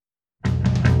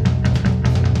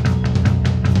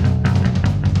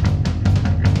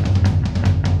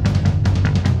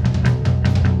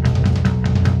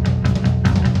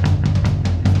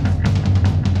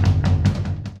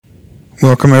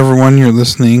Welcome, everyone. You're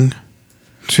listening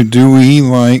to Do We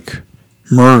Like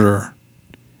Murder?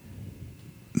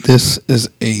 This is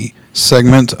a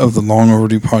segment of the Long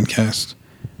Overdue Podcast,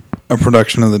 a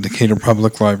production of the Decatur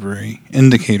Public Library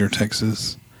in Decatur,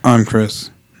 Texas. I'm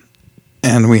Chris,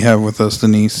 and we have with us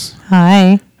Denise.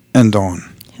 Hi. And Dawn.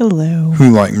 Hello. Who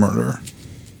like murder.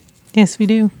 Yes, we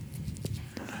do.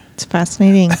 It's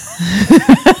fascinating.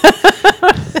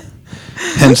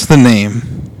 Hence the name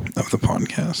of the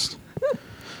podcast.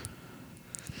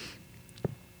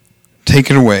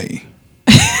 Take it away.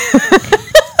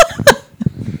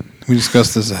 We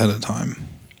discussed this ahead of time.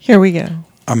 Here we go.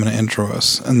 I'm going to intro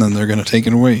us, and then they're going to take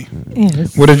it away.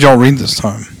 Yes. What did y'all read this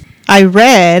time? I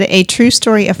read A True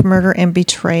Story of Murder and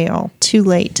Betrayal, Too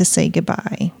Late to Say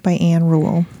Goodbye by Anne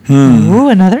Rule. Ooh,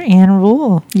 another Anne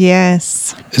Rule.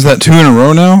 Yes. Is that 2 in a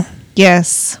row now?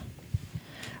 Yes.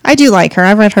 I do like her.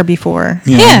 I've read her before.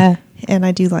 Yeah. And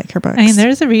I do like her books. I mean,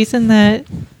 there's a reason that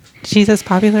she's as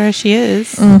popular as she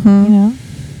is. Mm-hmm. You know?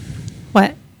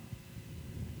 What?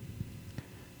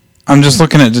 I'm just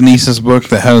looking at Denise's book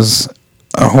that has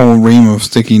a whole ream of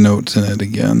sticky notes in it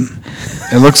again.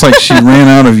 It looks like she ran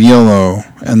out of yellow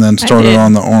and then started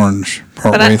on the orange But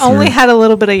partway I through. only had a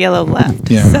little bit of yellow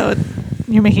left. Yeah. So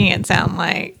you're making it sound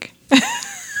like...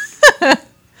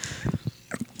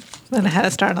 Then I had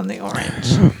to start on the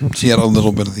orange. She had a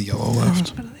little bit of the yellow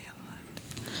left.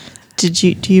 Do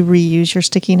you reuse your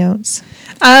sticky notes?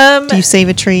 Do you save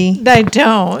a tree? I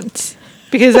don't.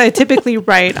 Because I typically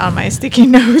write on my sticky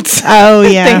notes. Oh,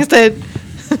 yeah. Things that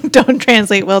don't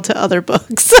translate well to other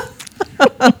books.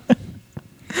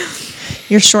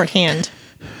 Your shorthand.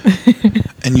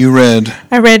 And you read...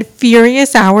 I read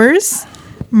Furious Hours,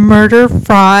 Murder,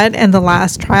 Fraud, and the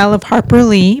Last Trial of Harper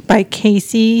Lee by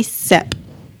Casey Sepp.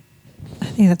 I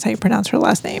think that's how you pronounce her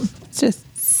last name. It's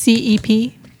just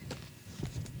C-E-P.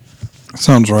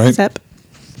 Sounds right. Sepp.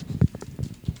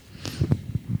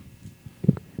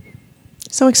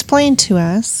 So explain to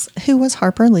us, who was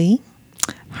Harper Lee?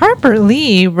 Harper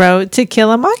Lee wrote To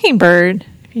Kill a Mockingbird.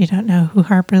 If you don't know who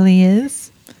Harper Lee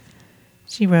is,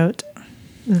 she wrote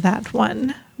that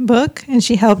one book, and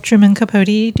she helped Truman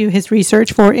Capote do his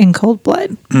research for In Cold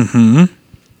Blood. Mm-hmm.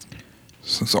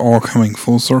 So it's all coming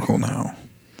full circle now.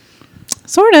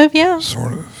 Sort of, yeah.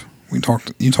 Sort of.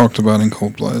 You talked about In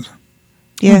Cold Blood.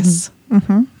 Yes.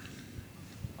 Mm-hmm.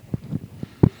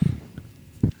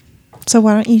 So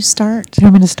why don't you start? Do you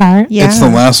want me to start? Yeah. It's the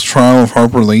last trial of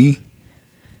Harper Lee.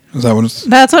 Is that what it's...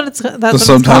 That's what it's. That's the what it's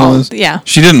subtitle called. is? Yeah.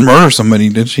 She didn't murder somebody,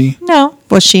 did she? No.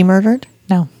 Was she murdered?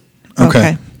 No.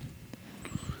 Okay.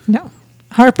 No.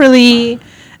 Harper Lee.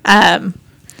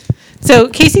 So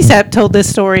Casey Sepp told this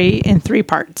story in 3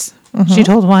 parts. Mm-hmm. She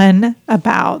told one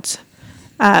about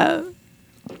a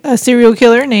serial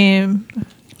killer named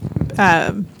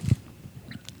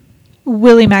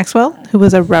Willie Maxwell, who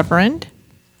was a reverend,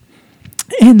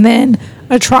 and then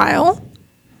a trial,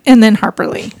 and then Harper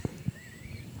Lee.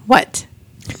 What?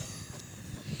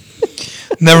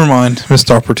 Never mind.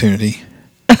 Missed opportunity.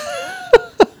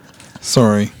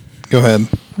 Sorry. Go ahead.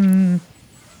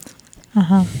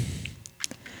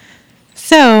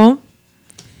 So,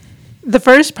 the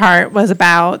first part was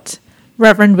about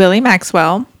Reverend Willie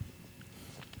Maxwell,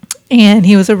 and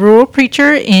he was a rural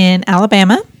preacher in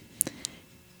Alabama.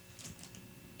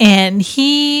 And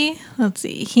he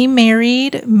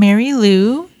married Mary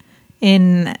Lou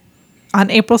on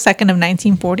April 2nd of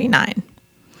 1949.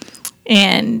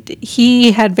 And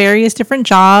he had various different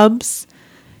jobs,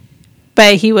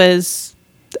 but he was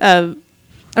a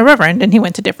reverend, and he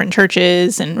went to different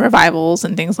churches and revivals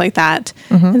and things like that.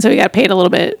 Mm-hmm. And so he got paid a little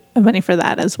bit of money for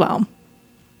that as well.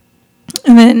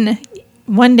 And then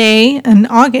one day in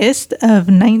August of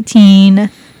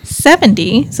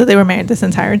 1970, so they were married this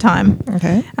entire time.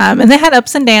 Okay. And they had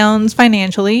ups and downs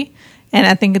financially. And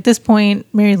I think at this point,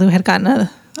 Mary Lou had gotten a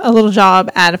little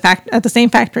job at the same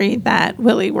factory that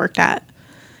Willie worked at.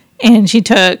 And she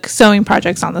took sewing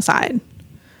projects on the side.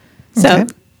 So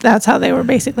that's how they were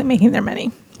basically making their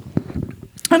money.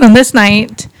 And on this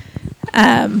night,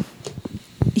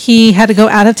 he had to go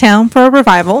out of town for a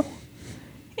revival.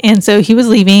 And so he was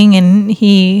leaving, and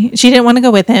she didn't want to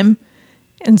go with him.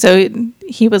 And so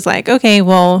he was like, okay,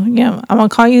 well, I'm going to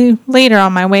call you later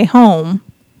on my way home.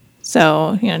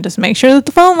 So, just make sure that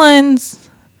the phone line's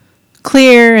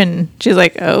clear. And she's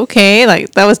like, okay.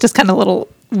 Like, that was just kind of a little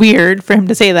weird for him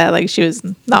to say that. Like, she was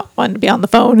not one to be on the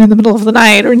phone in the middle of the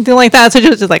night or anything like that. So she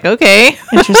was just like, okay.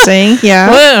 Interesting.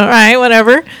 Yeah. Well, all right,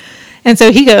 whatever. And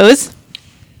so he goes.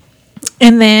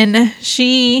 And then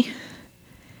he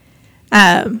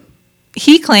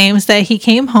claims that he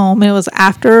came home. It was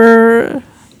after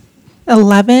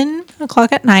 11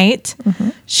 o'clock at night.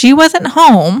 She wasn't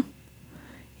home.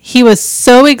 He was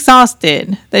so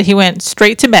exhausted that he went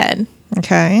straight to bed.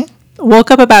 Okay.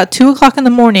 Woke up about 2 o'clock in the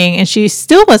morning and she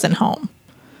still wasn't home.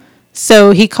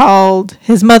 So he called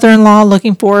his mother-in-law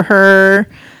looking for her,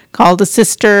 called a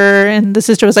sister, and the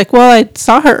sister was like, well, I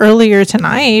saw her earlier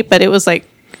tonight, but it was like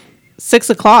 6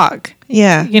 o'clock.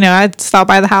 Yeah. You know, I'd stop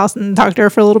by the house and talk to her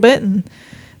for a little bit and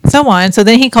so on. So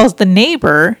then he calls the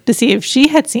neighbor to see if she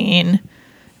had seen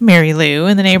Mary Lou,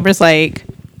 and the neighbor's like,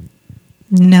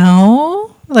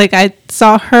 no, like I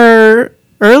saw her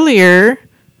earlier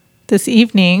this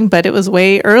evening, but it was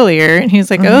way earlier. And he's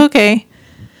like, oh, okay.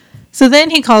 So then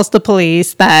he calls the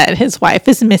police that his wife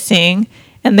is missing,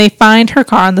 and they find her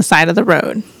car on the side of the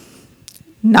road.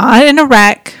 Not in a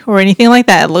wreck or anything like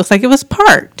that. It looks like it was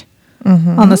parked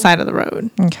on the side of the road.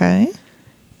 Okay.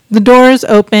 The doors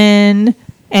open,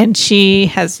 and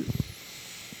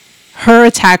her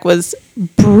attack was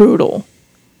brutal.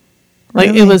 Like,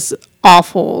 Really? it was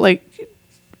awful. Like,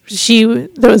 there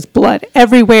was blood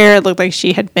everywhere. It looked like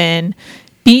she had been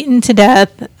beaten to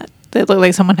death. It looked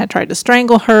like someone had tried to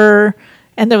strangle her,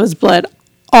 and there was blood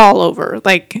all over,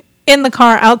 like in the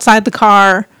car, outside the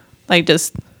car, like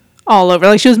just all over.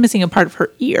 Like she was missing a part of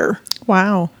her ear.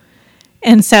 Wow.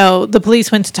 And so the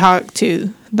police went to talk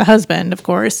to the husband, of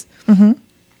course.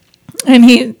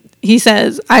 And he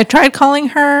says, I tried calling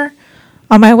her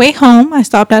on my way home. I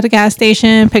stopped at a gas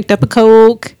station, picked up a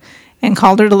Coke, and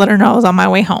called her to let her know I was on my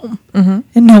way home. And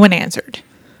no one answered.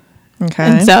 Okay.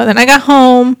 And so then I got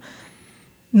home.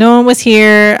 No one was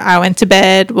here. I went to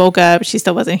bed, woke up. She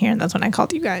still wasn't here. And that's when I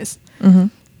called you guys. Well,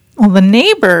 the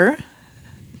neighbor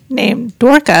named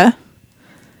Dorca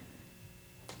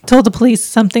told the police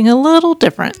something a little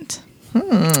different.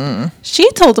 She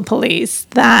told the police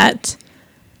that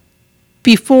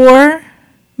before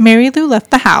Mary Lou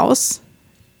left the house,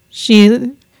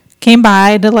 she came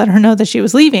by to let her know that she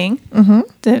was leaving.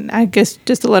 Then I guess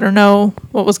just to let her know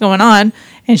what was going on.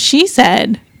 And she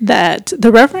said that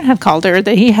the Reverend had called her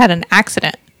that he had an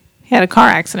accident. He had a car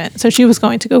accident. So she was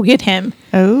going to go get him.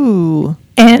 Oh.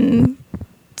 And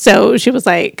so she was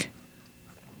like,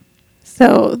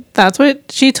 so that's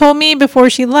what she told me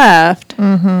before she left.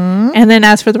 And then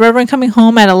as for the Reverend coming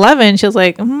home at 11, she was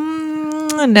like,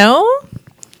 no,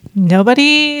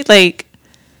 nobody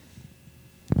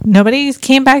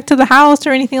came back to the house or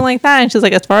anything like that. And she's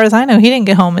like, as far as I know, he didn't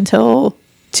get home until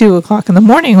 2 o'clock in the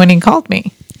morning when he called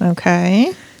me.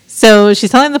 Okay. So she's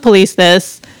telling the police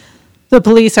this. The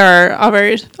police are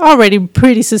already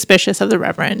pretty suspicious of the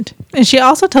Reverend. And she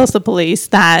also tells the police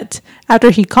that after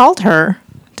he called her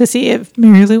to see if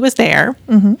Mary Lou was there,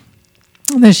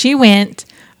 that she went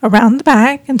around the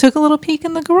back and took a little peek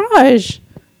in the garage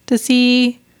to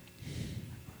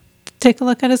take a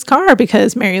look at his car,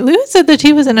 because Mary Lou said that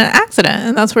he was in an accident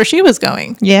and that's where she was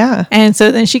going. Yeah. And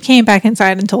so then she came back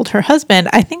inside and told her husband,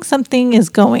 I think something is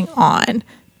going on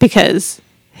because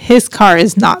his car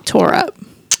is not tore up.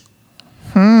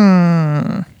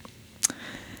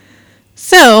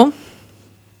 So,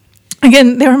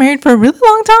 again, they were married for a really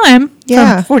long time.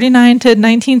 Yeah. From 49 to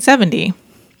 1970.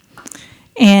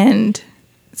 And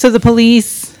so the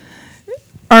police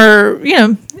are,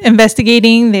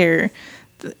 investigating. It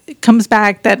comes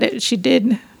back that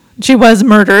she was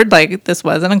murdered. Like, this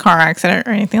wasn't a car accident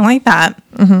or anything like that.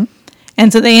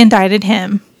 And so they indicted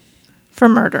him for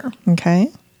murder.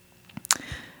 Okay.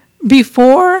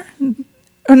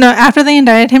 After they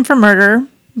indicted him for murder,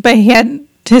 but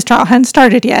his trial hadn't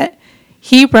started yet,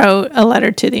 he wrote a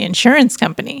letter to the insurance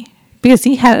company because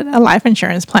he had a life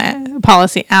insurance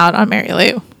policy out on Mary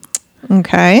Lou,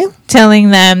 Okay. telling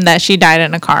them that she died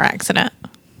in a car accident.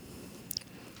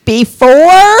 Before?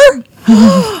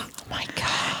 Oh my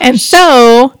God. And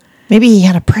so Maybe he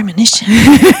had a premonition.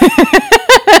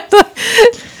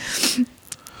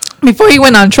 before he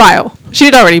went on trial, she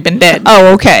had already been dead.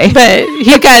 Oh, okay. But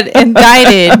he got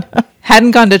indicted,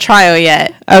 hadn't gone to trial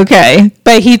yet. Okay.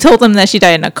 But he told them that she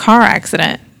died in a car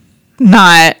accident,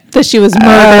 not that she was murdered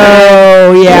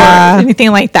Oh, or yeah.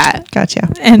 anything like that. Gotcha.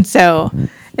 And so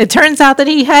it turns out that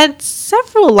he had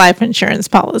several life insurance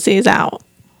policies out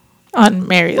on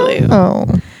Mary Lou.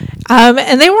 Oh.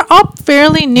 And they were all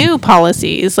fairly new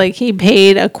policies. Like, he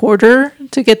paid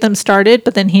 $25 to get them started,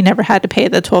 but then he never had to pay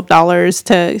the $12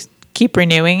 to keep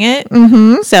renewing it.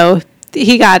 So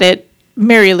he got it.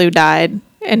 Mary Lou died,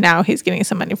 and now he's getting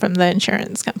some money from the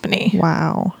insurance company.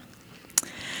 Wow.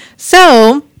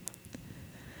 So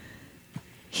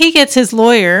he gets his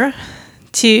lawyer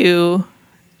to,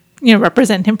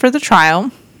 represent him for the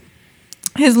trial.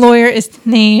 His lawyer is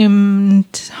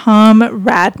named Tom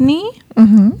Radney,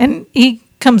 and he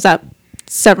comes up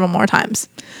several more times.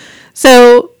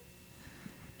 So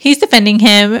he's defending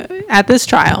him at this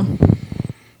trial.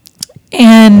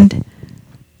 And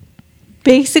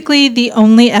basically the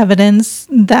only evidence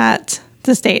that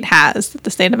the state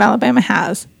of Alabama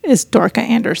has, is Dorka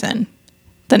Anderson,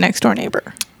 the next door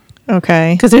neighbor.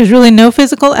 Okay. Because there's really no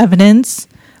physical evidence.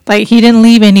 Like, he didn't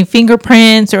leave any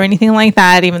fingerprints or anything like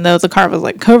that, even though the car was,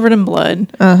 like, covered in blood.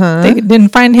 They didn't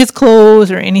find his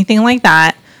clothes or anything like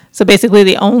that. So basically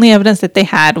the only evidence that they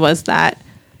had was that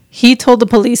he told the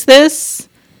police this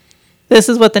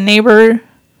is what the neighbor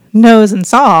knows and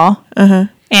saw.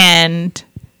 And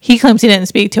he claims he didn't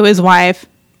speak to his wife.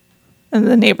 And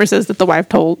the neighbor says that the wife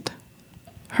told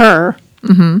her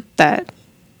that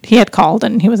he had called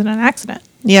and he was in an accident.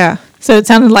 Yeah. So it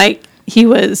sounded like he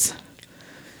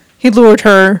lured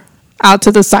her out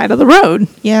to the side of the road.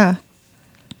 Yeah.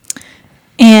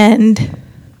 And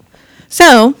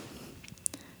so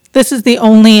this is the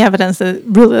only evidence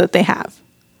that they have.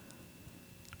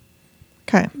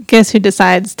 Okay. Guess who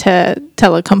decides to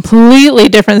tell a completely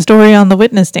different story on the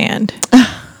witness stand?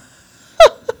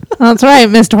 That's right,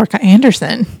 Miss Dorka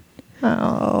Anderson.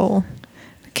 Oh.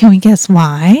 Can we guess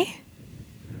why?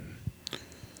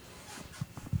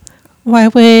 Why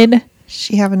would...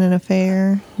 She having an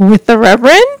affair? With the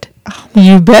Reverend? Oh,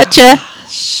 you betcha.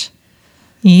 Gosh.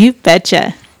 You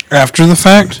betcha. After the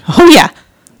fact? Oh, yeah.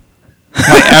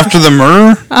 Like after the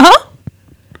murder? Uh-huh.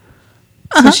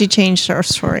 So she changed her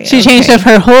story. She changed up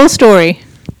her whole story.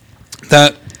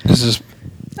 That is just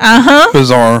Uh-huh.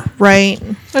 bizarre. Right.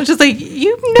 I'm just like,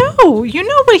 you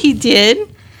know what he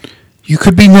did. You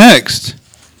could be next.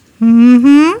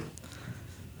 Mm-hmm.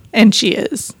 And she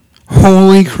is.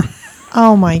 Holy crap.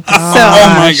 Oh my god. So, Oh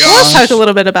my let's gosh. talk a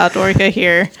little bit about Dorka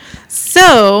here.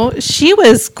 So, she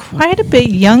was quite a bit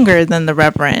younger than the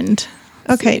Reverend.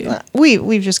 Okay,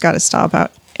 we've just got to stop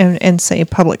out and say a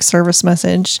public service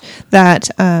message that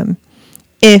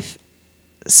if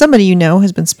somebody you know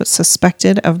has been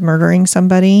suspected of murdering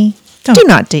somebody, do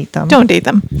not date them. Don't date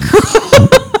them.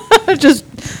 just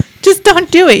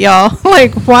don't do it, y'all.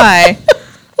 Like, why?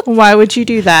 Why would you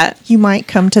do that? You might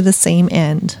come to the same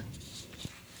end.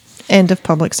 End of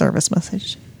public service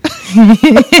message.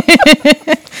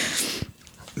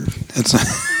 It's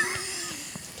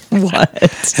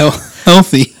What?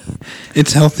 healthy.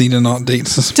 It's healthy to not date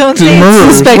Don't date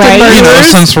murderers. suspected Right. murderers. You know,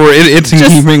 since it's in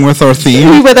Just- keeping with our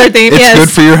theme. With our theme, It's yes. good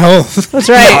for your health. That's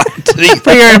right. Not to date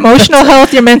For your emotional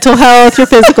health, your mental health, your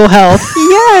physical health.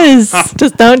 Yes.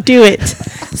 Just don't do it.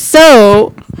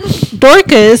 So,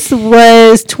 Dorcas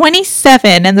was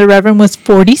 27 and the Reverend was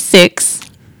 46.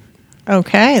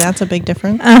 Okay, that's a big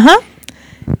difference.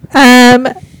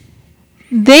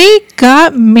 They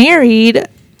got married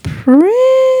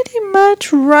pretty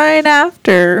much right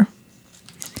after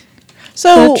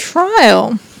So, the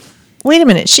trial. wait a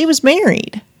minute. She was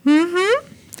married.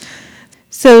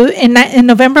 So in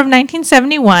November of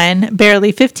 1971,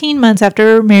 barely 15 months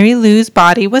after Mary Lou's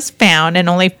body was found and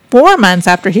only 4 months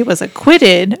after he was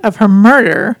acquitted of her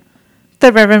murder,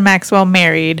 the Reverend Maxwell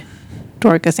married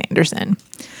Dorcas Anderson.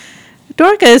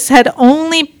 Dorcas had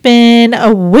only been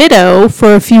a widow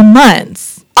for a few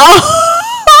months.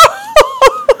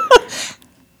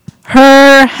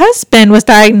 Her husband was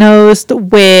diagnosed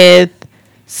with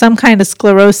some kind of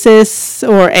sclerosis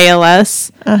or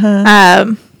ALS.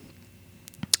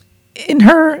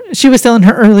 She was still in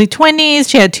her early 20s.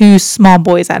 She had 2 small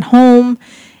boys at home,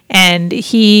 and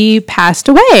he passed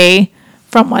away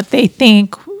from what they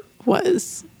think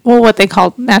was, what they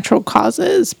called natural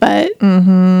causes, but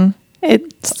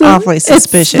it's Awfully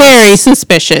suspicious. It's very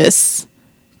suspicious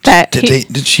that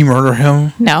Did she murder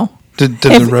him? no, Did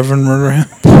the Reverend murder him?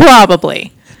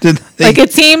 probably. Did they? Like,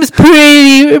 it seems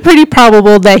pretty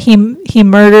probable that he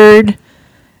murdered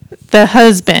the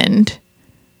husband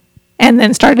and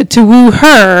then started to woo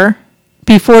her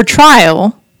before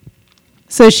trial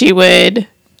so she would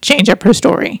change up her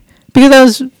story. Because that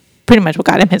was pretty much what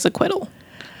got him his acquittal.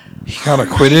 He got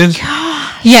acquitted?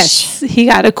 Yes, he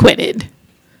got acquitted.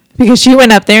 Because she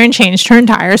went up there and changed her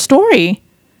entire story.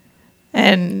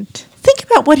 And Think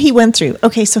about what he went through.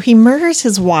 Okay, so he murders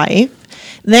his wife.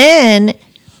 Then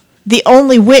the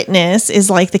only witness is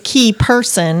like the key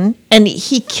person, and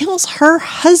he kills her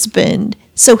husband.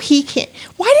 So he can't.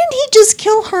 Why didn't he just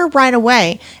kill her right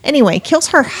away? Anyway, kills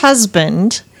her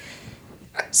husband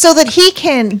so that he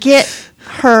can get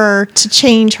her to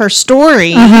change her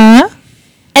story.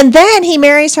 And then he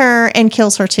marries her and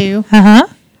kills her too.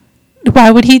 why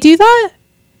would he do that?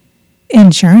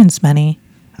 Insurance money.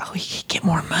 Oh, he could get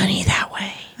more money that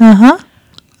way. Uh-huh.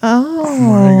 Oh,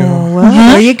 my God. well,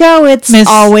 there you go. It's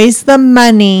always the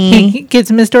money. He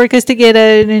gets Miss Dorcas to get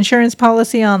an insurance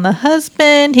policy on the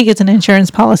husband. He gets an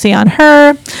insurance policy on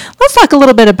her. Let's talk a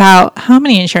little bit about how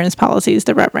many insurance policies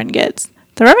the Reverend gets.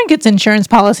 The Reverend gets insurance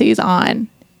policies on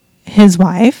his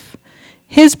wife,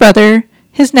 his brother,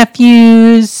 his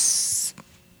nephews,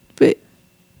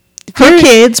 her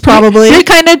kids, probably. You're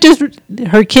kind of just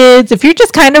her kids. If you're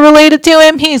just kind of related to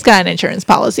him, he's got an insurance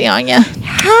policy on you.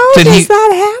 How does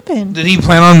that happen? Did he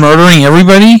plan on murdering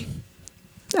everybody?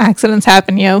 Accidents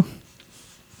happen, yo.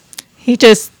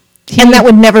 And that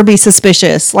would never be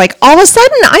suspicious. Like, all of a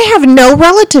sudden, I have no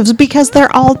relatives because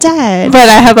they're all dead. But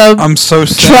I have I'm so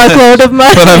sad. truckload of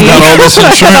money. But I've got all this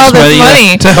insurance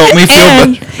money to help me feel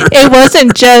better. It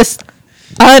wasn't just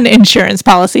an insurance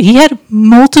policy. He had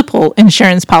multiple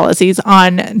insurance policies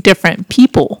on different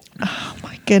people. Oh,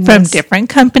 my goodness. From different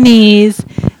companies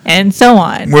and so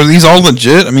on. Were these all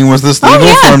legit? I mean, was this legal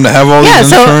for him to have all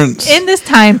these insurance? So in this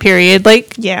time period,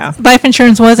 life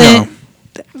insurance wasn't...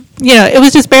 No. It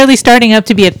was just barely starting up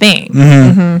to be a thing.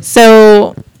 Mm-hmm. Mm-hmm.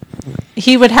 So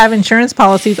he would have insurance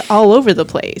policies all over the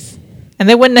place. And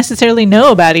they wouldn't necessarily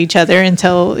know about each other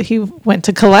until he went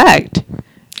to collect.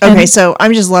 Okay, so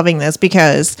I'm just loving this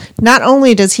because not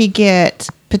only does he get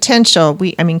potential,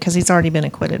 because he's already been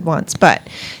acquitted once, but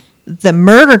the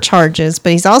murder charges,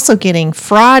 but he's also getting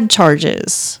fraud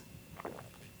charges.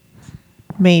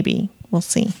 Maybe. We'll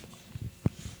see.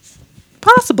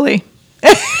 Possibly.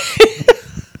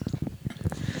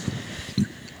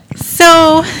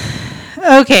 So,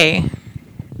 okay.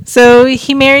 So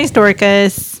he marries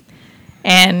Dorcas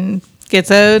and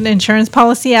gets an insurance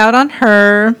policy out on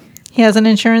her. He has an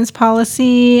insurance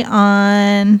policy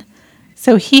on...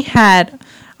 So he had...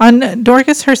 On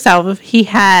Dorcas herself, he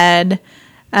had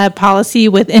a policy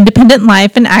with Independent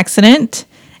Life and Accident,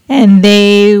 and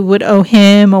they would owe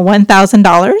him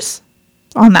 $1,000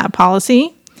 on that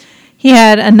policy. He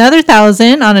had another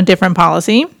 $1,000 on a different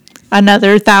policy,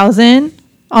 another $1,000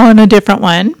 on a different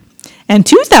one, and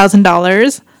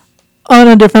 $2,000 on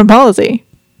a different policy.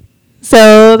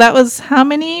 So that was how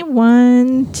many?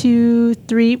 1, 2,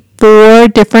 3, 4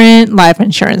 different life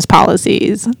insurance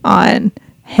policies on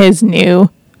his new,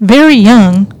 very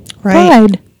young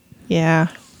bride. Yeah.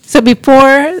 So he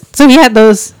had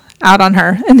those out on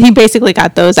her, and he basically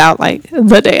got those out like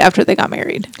the day after they got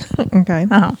married. Okay.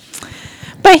 Uh-huh.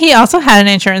 But he also had an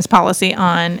insurance policy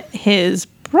on his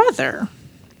brother.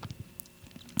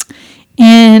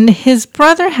 And his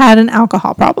brother had an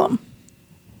alcohol problem.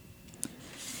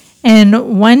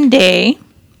 And one day,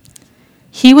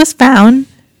 he was found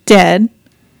dead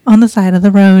on the side of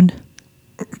the road.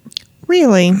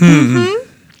 Really?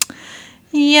 Mm-hmm.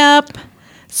 Yep.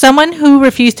 Someone who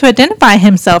refused to identify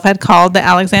himself had called the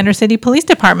Alexander City Police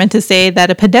Department to say that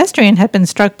a pedestrian had been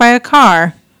struck by a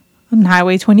car on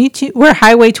Highway 22, where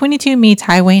Highway 22 meets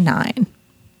Highway 9.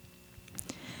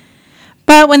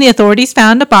 But when the authorities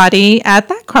found a body at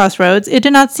that crossroads, it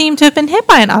did not seem to have been hit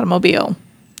by an automobile.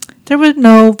 There were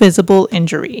no visible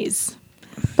injuries.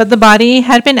 But the body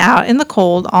had been out in the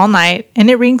cold all night, and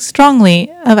it reeked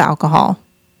strongly of alcohol.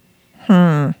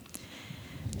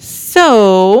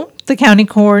 So, the county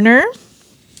coroner,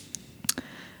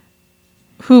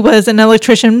 who was an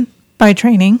electrician by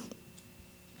training,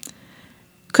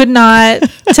 could not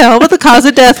tell what the cause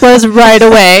of death was right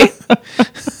away.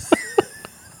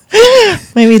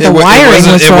 Maybe the wiring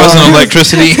was wrong. It wasn't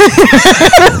electricity.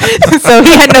 So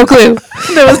he had no clue.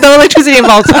 There was no electricity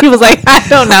involved. So he was like, I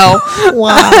don't know.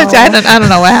 Wow. I don't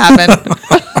know what happened.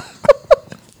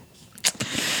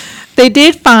 They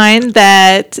did find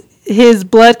that his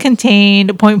blood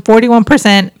contained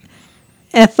 0.41%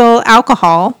 ethyl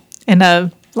alcohol in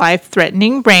a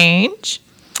life-threatening range,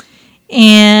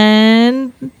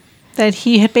 and that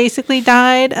he had basically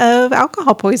died of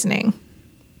alcohol poisoning.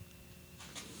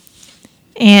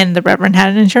 And the Reverend had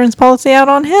an insurance policy out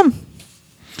on him.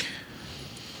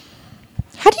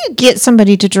 How do you get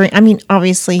somebody to drink? I mean,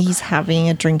 obviously he's having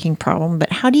a drinking problem,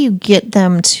 but how do you get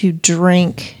them to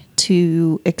drink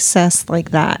to excess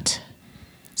like that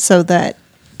so that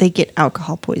they get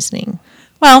alcohol poisoning?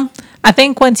 Well, I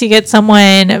think once you get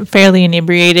someone fairly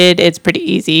inebriated, it's pretty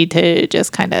easy to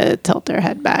just kind of tilt their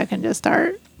head back and just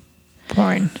start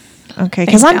pouring. Okay,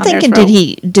 because I'm thinking,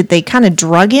 did they kind of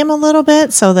drug him a little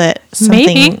bit so that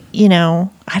something, maybe,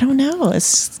 I don't know.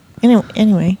 It's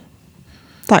anyway,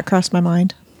 thought crossed my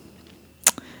mind.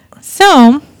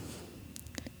 So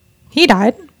he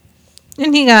died,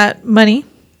 and he got money.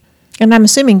 And I'm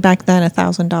assuming back then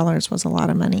 $1,000 was a lot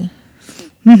of money.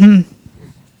 Mm-hmm.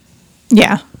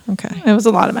 Yeah. Okay. It was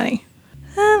a lot of money.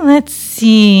 Let's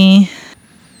see.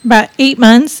 About 8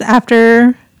 months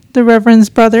after the Reverend's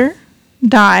brother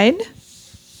died,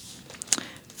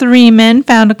 3 men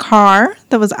found a car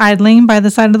that was idling by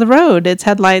the side of the road, its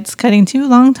headlights cutting 2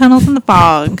 long tunnels in the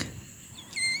fog.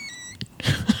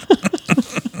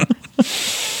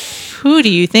 Who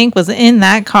do you think was in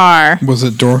that car? Was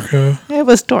it Dorca? It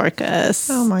was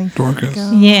Dorcas. Oh my Dorcas.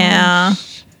 God. Yeah.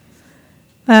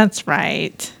 That's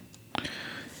right.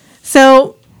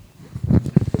 So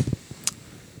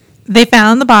they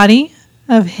found the body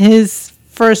of his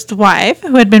first wife,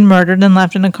 who had been murdered and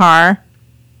left in a car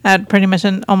at pretty much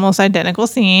an almost identical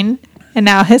scene. And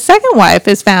now his second wife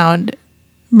is found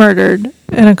murdered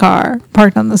in a car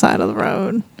parked on the side of the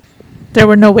road. There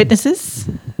were no witnesses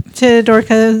to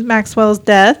Dorcas Maxwell's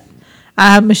death.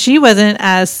 She wasn't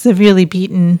as severely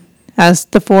beaten as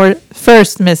the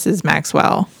first Mrs.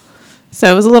 Maxwell.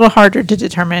 So it was a little harder to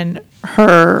determine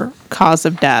her cause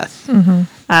of death.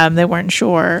 They weren't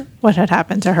sure what had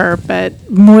happened to her, but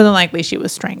more than likely she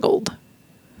was strangled.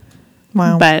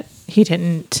 Wow. But he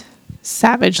didn't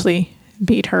savagely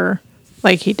beat her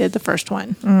like he did the first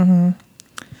one.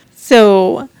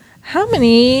 So how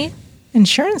many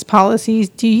insurance policies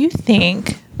do you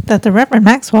think that the Reverend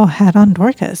Maxwell had on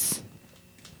Dorcas?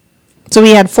 So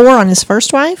he had 4 on his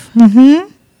first wife?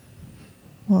 Mm-hmm.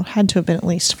 Well, it had to have been at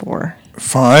least 4.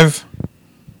 5?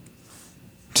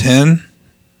 10?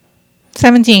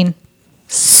 17.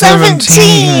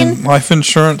 17! life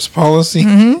insurance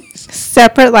policy.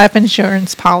 Separate life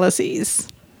insurance policies.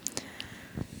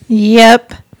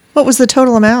 Yep. What was the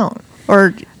total amount?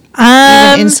 Or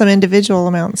even in some individual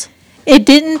amounts? It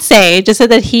didn't say. It just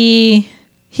said that he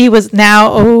was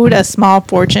now owed a small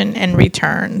fortune in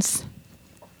returns.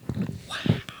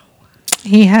 Wow.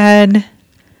 He had,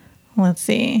 let's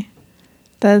see,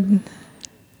 So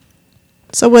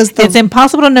was it's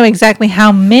impossible to know exactly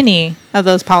how many of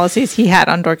those policies he had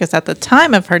on Dorcas at the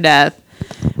time of her death,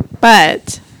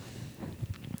 but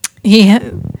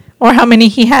or how many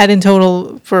he had in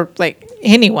total for like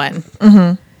anyone.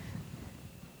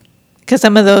 Because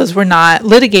some of those were not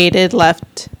litigated,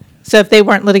 left. So if they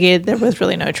weren't litigated, there was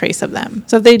really no trace of them.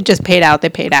 So if they just paid out, they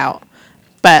paid out.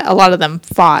 But a lot of them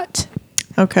fought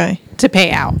to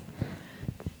pay out.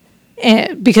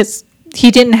 And because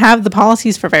he didn't have the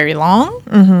policies for very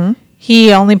long.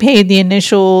 He only paid the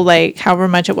initial, like, however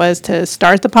much it was to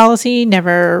start the policy,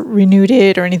 never renewed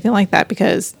it or anything like that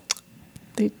because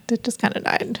they just kind of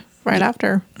died right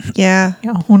after. Yeah.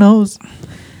 You know, who knows?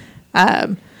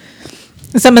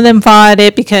 Some of them fought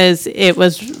it because it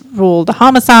was ruled a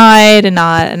homicide and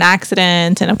not an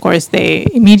accident. And, of course, they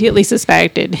immediately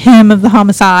suspected him of the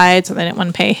homicide, so they didn't want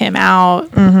to pay him out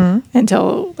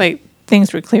until, like,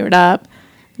 things were cleared up,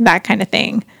 that kind of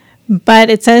thing. But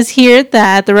it says here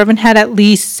that the Reverend had at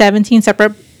least 17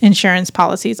 separate insurance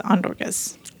policies on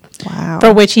Dorcas, Wow.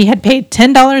 for which he had paid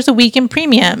 $10 a week in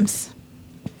premiums.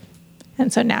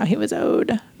 And so now he was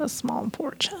owed a small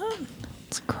fortune.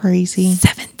 It's crazy.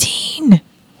 17.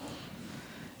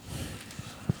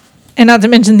 And not to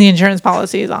mention the insurance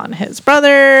policies on his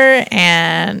brother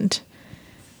and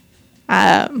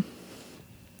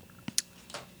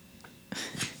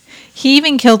he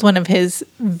even killed one of his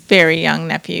very young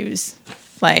nephews.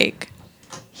 Like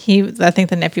I think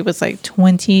the nephew was like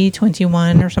 20,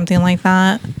 21 or something like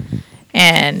that.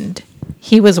 And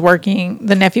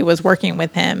the nephew was working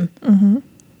with him.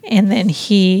 And then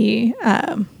he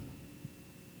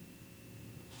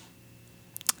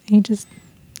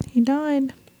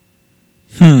died.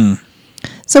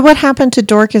 So what happened to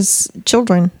Dorcas'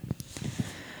 children?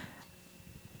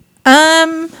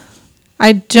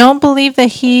 I don't believe that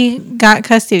he got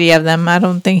custody of them. I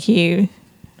don't think he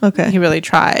really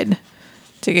tried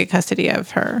to get custody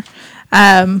of her.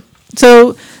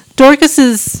 So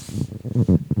Dorcas's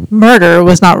murder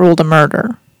was not ruled a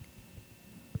murder.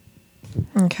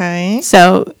 Okay.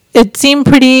 So it seemed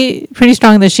pretty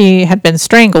strong that she had been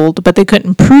strangled, but they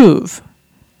couldn't prove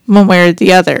one way or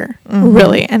the other,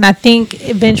 really. And I think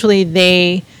eventually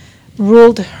they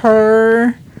ruled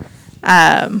her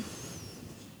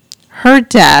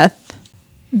death.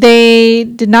 They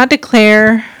did not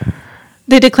declare.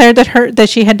 They declared that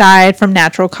she had died from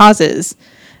natural causes,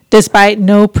 despite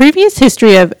no previous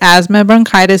history of asthma,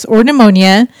 bronchitis, or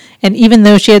pneumonia, and even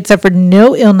though she had suffered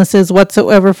no illnesses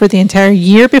whatsoever for the entire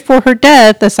year before her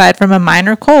death, aside from a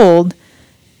minor cold.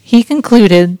 He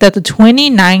concluded that the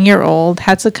 29-year-old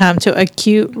had succumbed to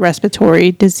acute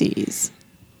respiratory disease.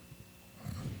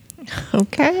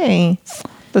 Okay.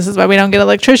 This is why we don't get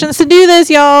electricians to do this,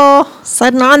 y'all.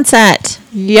 Sudden onset.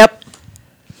 Yep.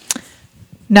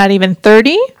 Not even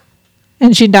 30.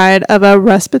 And she died of a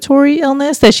respiratory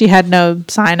illness that she had no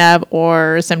sign of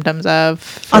or symptoms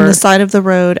of. On the side of the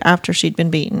road after she'd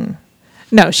been beaten.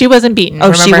 No, she wasn't beaten.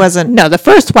 Oh, remember? She wasn't. No, the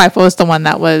first wife was the one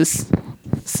that was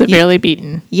severely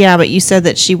beaten. Yeah, but you said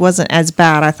that she wasn't as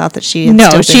bad. I thought that she had No,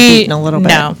 still been she- beaten a little bit.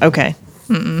 no. Okay.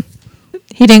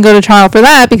 He didn't go to trial for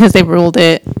that because they ruled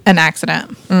it an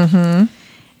accident. Mm-hmm.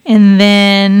 And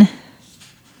then,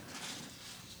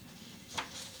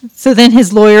 so then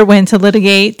his lawyer went to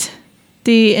litigate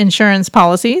the insurance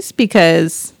policies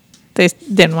because they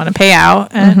didn't want to pay out,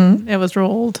 and it was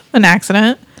ruled an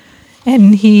accident.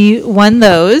 And he won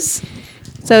those,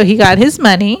 so he got his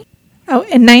money. Oh,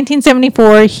 in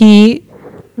 1974, he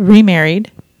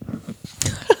remarried.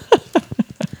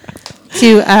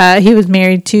 He was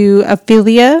married to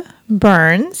Ophelia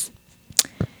Burns,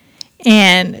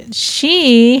 and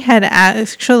she had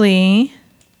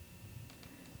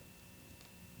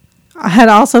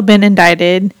also been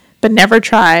indicted but never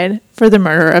tried for the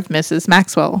murder of Mrs.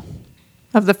 Maxwell,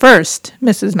 of the first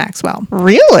Mrs. Maxwell.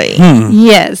 Really?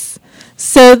 Yes.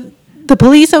 So the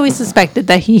police always suspected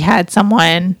that he had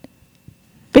someone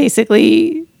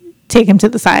basically take him to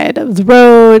the side of the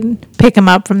road, pick him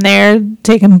up from there,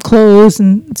 take him clothes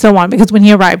and so on. Because when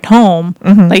he arrived home,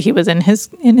 like he was in his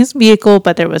vehicle,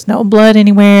 but there was no blood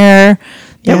anywhere.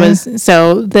 There was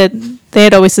so that they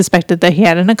had always suspected that he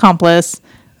had an accomplice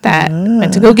that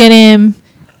went to go get him,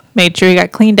 made sure he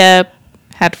got cleaned up,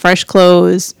 had fresh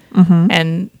clothes,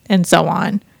 and so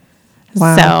on.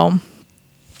 Wow. So,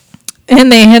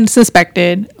 and they had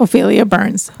suspected Ophelia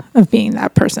Burns of being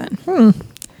that person.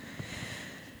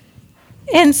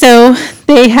 And so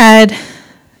they had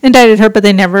indicted her, but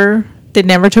they never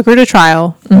took her to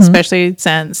trial, especially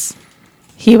since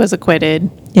he was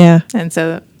acquitted. Yeah. And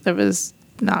so there was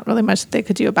not really much that they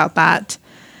could do about that.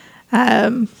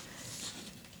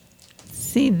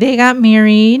 See, they got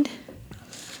married,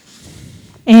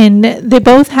 and they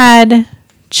both had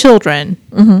children.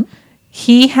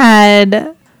 He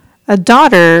had a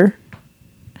daughter.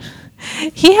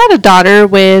 He had a daughter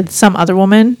with some other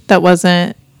woman that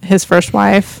wasn't his first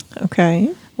wife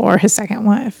Okay. or his second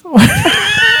wife.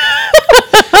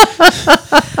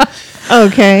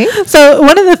 Okay. So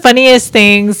one of the funniest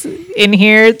things in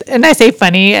here, and I say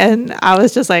funny, and I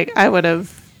was just like, I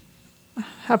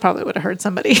probably would have hurt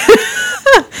somebody.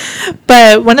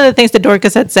 But one of the things that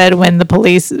Dorcas had said when the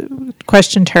police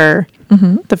questioned her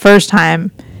the first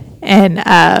time,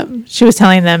 and she was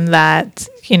telling them that,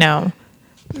 you know,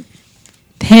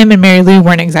 him and Mary Lou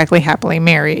weren't exactly happily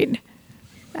married.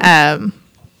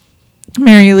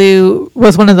 Mary Lou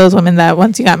was one of those women that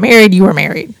once you got married, you were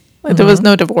married. Like there was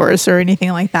no divorce or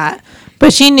anything like that.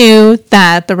 But she knew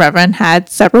that the Reverend had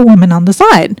several women on the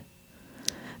side,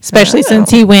 especially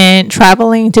since he went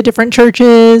traveling to different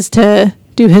churches to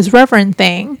do his Reverend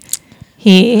thing.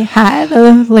 He had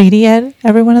a lady at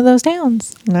every one of those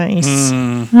towns. Nice.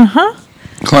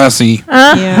 Classy.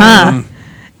 Yeah.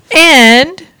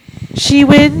 And she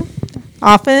would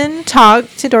often talk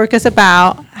to Dorcas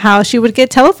about how she would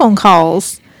get telephone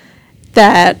calls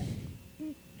that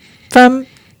from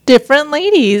different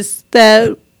ladies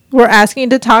that were asking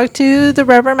to talk to the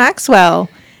Reverend Maxwell.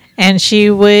 And she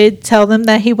would tell them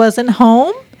that he wasn't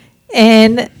home,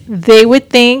 and they would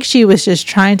think she was just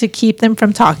trying to keep them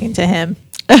from talking to him.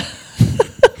 And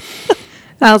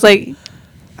I was like,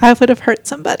 I would have hurt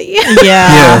somebody.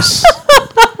 Yeah. Yes.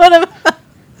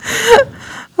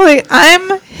 Like,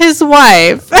 I'm his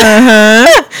wife.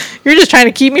 You're just trying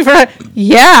to keep me from.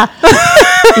 Yeah.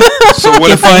 So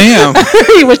what if I am?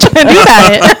 You were trying to do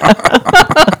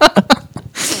that.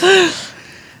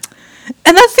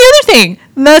 And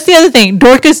that's the other thing.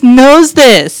 Dorcas knows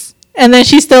this. And then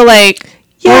she's still like,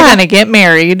 we're Yeah. going to get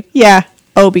married. Yeah.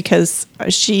 Oh, because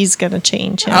she's going to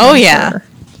change him. Oh, yeah. for-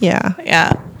 Yeah.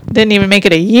 Yeah. Didn't even make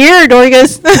it a year,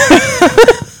 Dorcas.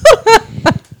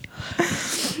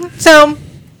 So,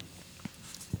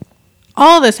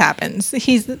 all this happens.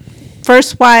 He's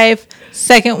first wife,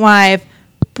 second wife,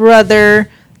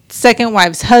 brother, second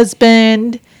wife's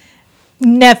husband,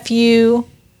 nephew.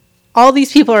 All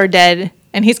these people are dead,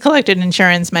 and he's collected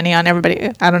insurance money on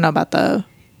everybody. I don't know about the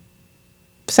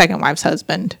second wife's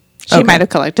husband. She Okay. might have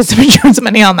collected some insurance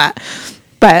money on that.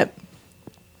 But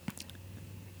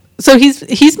so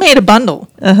he's made a bundle.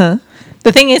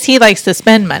 The thing is, he likes to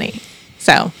spend money.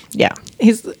 So Yeah.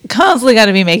 he's constantly got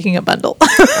to be making a bundle.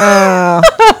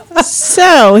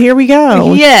 So here we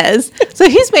go. Yes. So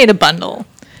he's made a bundle.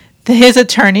 His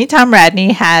attorney, Tom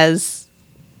Radney, has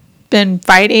been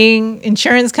fighting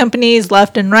insurance companies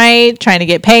left and right, trying to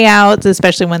get payouts,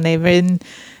 especially when they've been,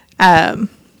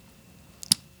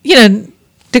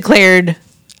 declared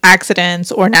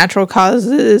accidents or natural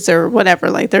causes or whatever,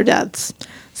 like their deaths.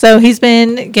 So he's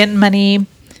been getting money.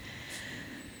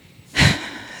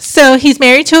 So he's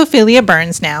married to Ophelia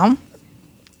Burns now.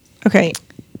 Okay.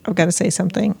 I've got to say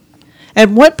something. At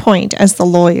what point, as the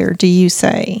lawyer, do you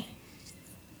say,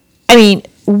 I mean,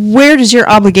 where does your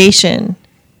obligation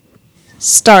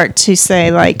start to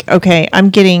say, like, okay, I'm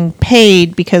getting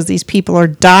paid because these people are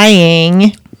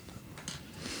dying?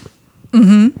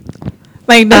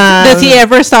 Like, does he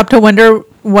ever stop to wonder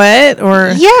what or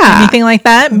anything like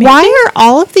that? Maybe? Why are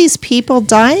all of these people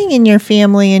dying in your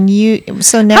family and you?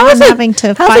 So now I'm having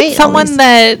to how's fight it someone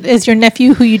that is your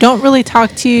nephew who you don't really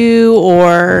talk to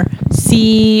or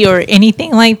see or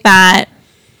anything like that.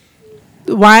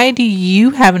 Why do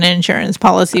you have an insurance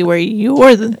policy where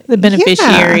you're the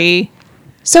beneficiary?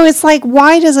 So it's like,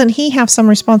 why doesn't he have some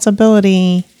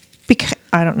responsibility? Because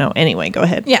I don't know. Anyway, go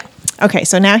ahead. Yeah. Okay,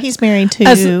 so now he's married to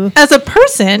as a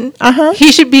person.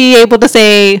 He should be able to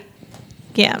say,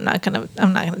 "Yeah, I'm not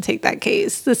gonna take that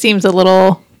case. This seems a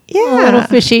little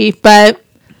fishy." But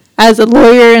as a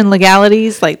lawyer in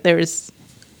legalities, like there's,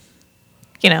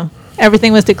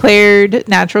 everything was declared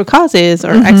natural causes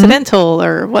or accidental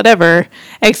or whatever,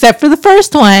 except for the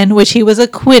first one, which he was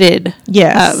acquitted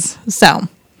of.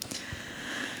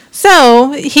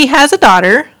 So he has a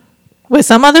daughter with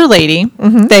some other lady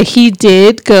that he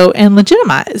did go and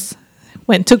legitimize.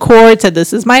 Went to court, said,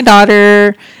 "This is my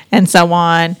daughter," and so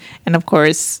on. And of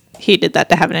course, he did that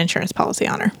to have an insurance policy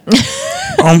on her.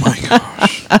 Oh my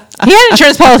gosh. He had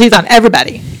insurance policies on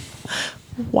everybody.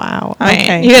 Wow. I mean,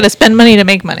 Okay. you got to spend money to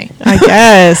make money. I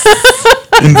guess.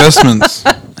 Investments.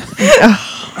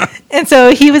 And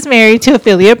so he was married to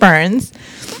Ophelia Burns.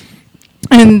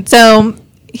 And so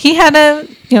he had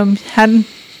had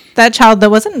that child that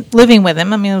wasn't living with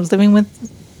him. I mean,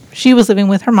 she was living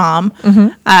with her mom,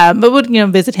 but would,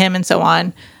 visit him and so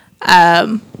on.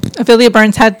 Ophelia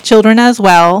Burns had children as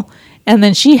well. And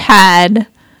then she had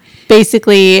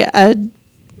basically a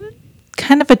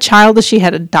kind of a child that she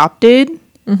had adopted,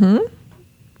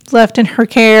 left in her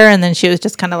care. And then she was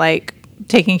just kind of like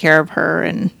taking care of her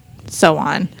and so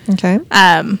on. Okay.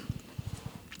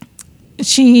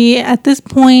 She, at this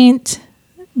point,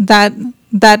 that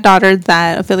daughter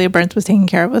that Ophelia Burns was taking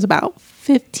care of was about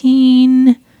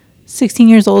 15, 16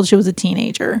 years old. She was a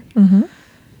teenager.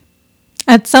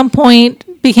 At some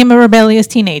point, became a rebellious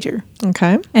teenager.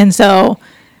 Okay. And so,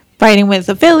 fighting with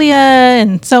Ophelia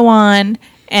and so on.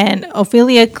 And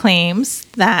Ophelia claims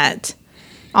that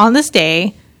on this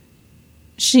day,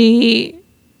 they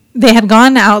had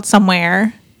gone out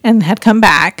somewhere and had come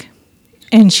back,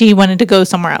 and she wanted to go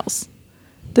somewhere else.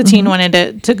 The teen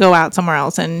wanted to go out somewhere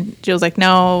else, and she was like,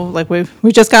 "No, like we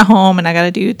just got home, and I got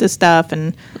to do this stuff,"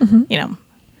 and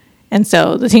and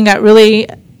so the teen got really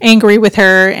angry with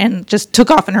her and just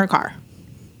took off in her car.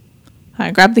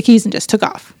 I grabbed the keys and just took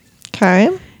off. Okay.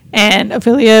 And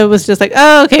Ophelia was just like,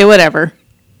 "Oh, okay, whatever."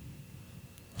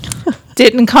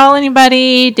 Didn't call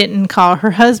anybody, didn't call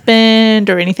her husband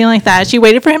or anything like that. She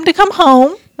waited for him to come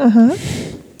home.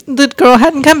 The girl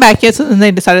hadn't come back yet, so then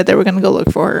they decided they were going to go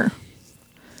look for her.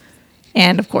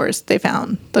 And, of course, they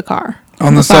found the car.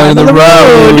 On the side of the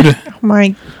road. Oh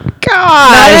my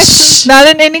gosh. Not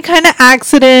in any kind of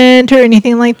accident or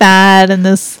anything like that. And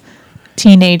this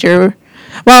teenager,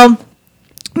 well,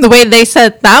 the way they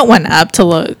set that one up to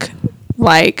look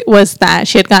like was that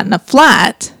she had gotten a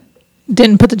flat,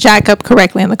 didn't put the jack up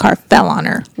correctly, and the car fell on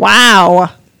her. Wow.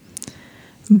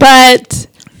 But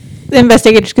the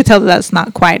investigators could tell that that's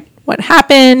not quite what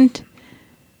happened.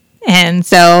 And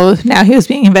so now he was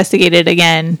being investigated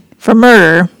again for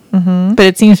murder. But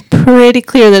it seems pretty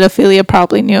clear that Ophelia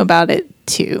probably knew about it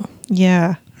too.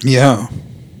 Yeah. Yeah.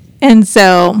 And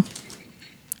so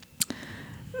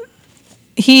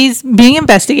he's being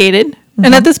investigated.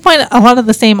 And at this point, a lot of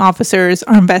the same officers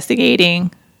are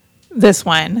investigating this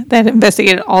one that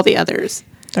investigated all the others.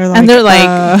 They're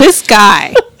like, this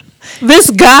guy,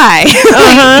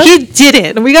 like, he did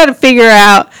it. We got to figure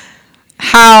out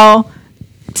how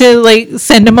to like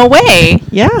send him away.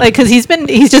 Yeah. Like, cause he's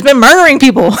just been murdering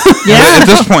people. Yeah. At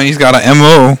this point, he's got an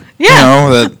MO.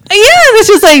 Yeah. It's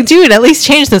just like, dude, at least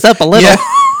change this up a little.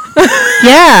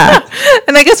 Yeah.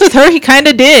 And I guess with her, he kind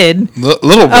of did. Little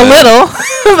bit. A little,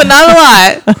 but not a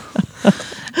lot.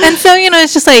 And so,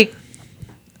 it's just like,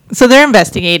 so they're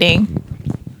investigating.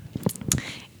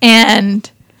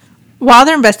 And while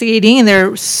they're investigating, and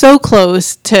they're so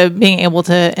close to being able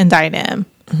to indict him,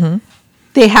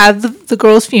 they have the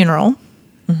girl's funeral.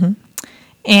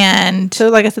 And so,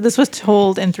 like I said, this was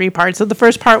told in 3 parts. So the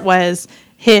first part was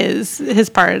his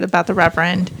part about the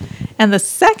Reverend. And the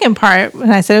second part,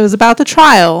 when I said it was about the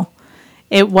trial,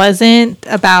 it wasn't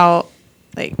about,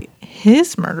 like,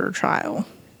 his murder trial.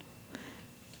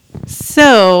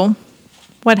 So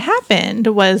what happened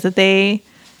was that they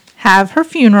have her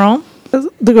funeral.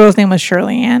 The girl's name was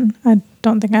Shirley Ann. I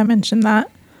don't think I mentioned that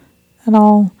at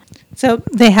all. So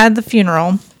they had the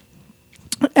funeral.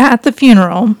 At the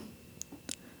funeral,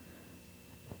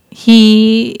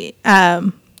 the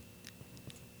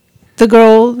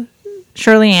girl,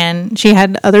 Shirley Ann, she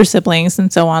had other siblings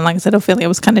and so on. Like I said, Ophelia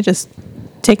was kind of just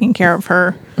taking care of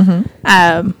her.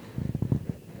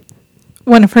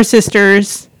 One of her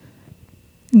sisters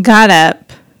got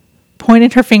up,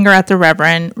 pointed her finger at the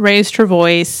Reverend, raised her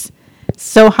voice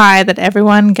so high that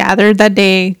everyone gathered that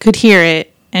day could hear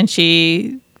it, and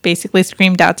she basically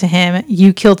screamed out to him,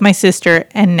 "You killed my sister,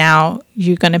 and now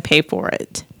you're going to pay for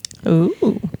it."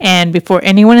 Ooh. And before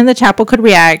anyone in the chapel could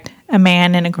react, a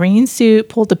man in a green suit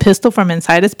pulled a pistol from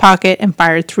inside his pocket and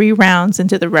fired 3 rounds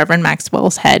into the Reverend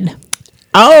Maxwell's head.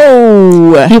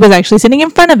 Oh. He was actually sitting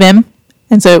in front of him,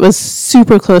 and so it was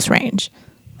super close range.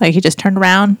 Like, he just turned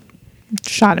around,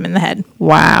 shot him in the head.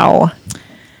 Wow.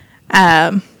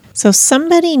 So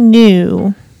somebody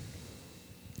knew.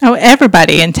 Oh,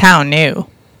 everybody in town knew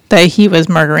that he was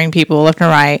murdering people left and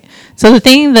right. So the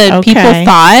thing that people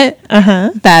thought,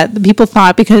 that the people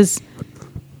thought, because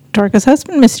Dorcas'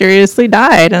 husband mysteriously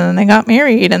died, and then they got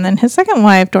married, and then his second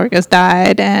wife, Dorcas,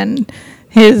 died, and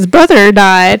his brother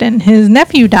died, and his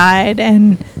nephew died,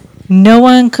 and no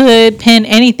one could pin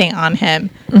anything on him.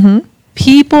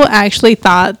 People actually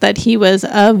thought that he was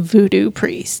a voodoo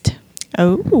priest.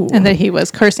 Oh. And that he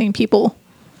was cursing people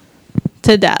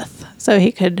to death so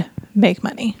he could make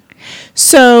money.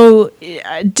 So,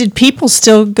 did people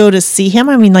still go to see him?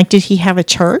 I mean, like, did he have a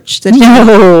church?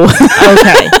 No.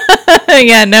 Okay.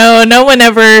 Yeah, no one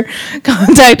ever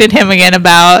contacted him again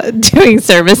about doing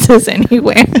services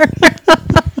anywhere.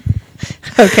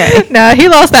 Okay. No, he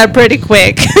lost that pretty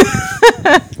quick.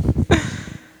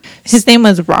 His name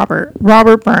was Robert.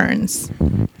 Robert Burns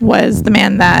was the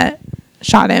man that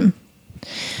shot him.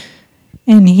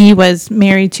 And he was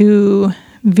married to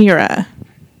Vera,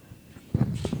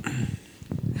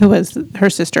 who was her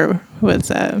sister, who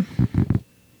was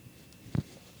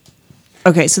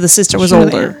Okay, so the sister was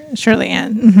Shirley, older. Shirley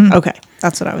Ann. Mm-hmm. Okay,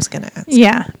 that's what I was going to ask.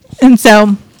 Yeah. And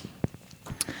so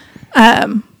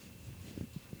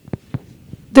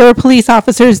there were police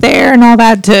officers there and all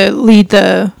that to lead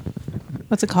the,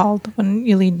 what's it called when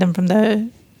you lead them from the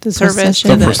service?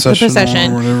 Procession. The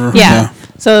procession or whatever. Yeah.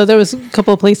 So there was a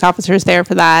couple of police officers there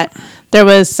for that. There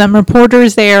was some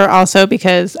reporters there also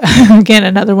because, again,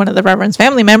 another one of the Reverend's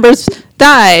family members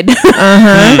died.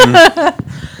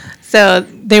 So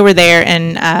they were there,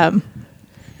 and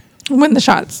when the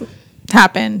shots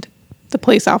happened, the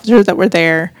police officers that were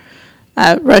there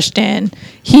rushed in.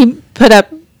 He put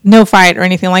up no fight or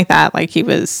anything like that. Like, he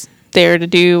was there to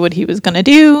do what he was going to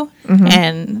do,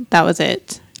 and that was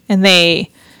it. And they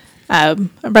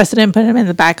arrested him, put him in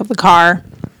the back of the car.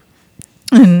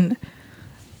 And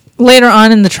later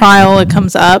on in the trial, it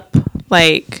comes up,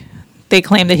 like, they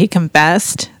claim that he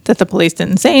confessed, that the police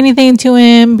didn't say anything to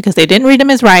him because they didn't read him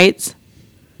his rights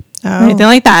or anything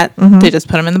like that. They just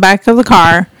put him in the back of the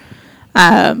car.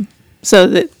 So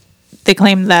that they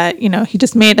claim that, you know, he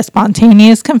just made a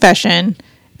spontaneous confession.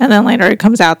 And then later it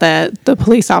comes out that the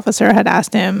police officer had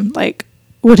asked him, like,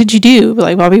 what did you do?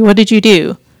 Like, Bobby, what did you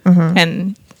do?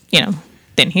 And, you know,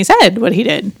 then he said what he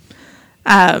did.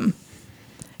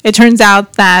 It turns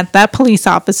out that that police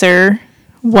officer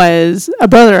was a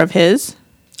brother of his.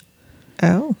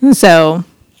 Oh. So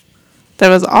there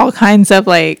was all kinds of,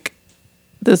 like,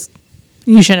 this,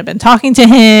 you shouldn't have been talking to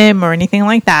him or anything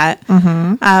like that.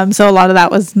 So a lot of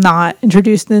that was not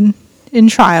introduced in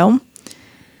trial.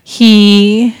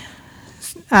 He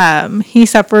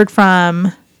suffered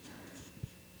from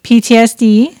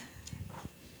PTSD,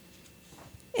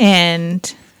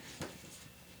 and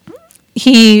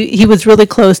he was really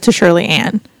close to Shirley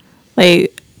Ann.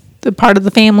 Like, the part of the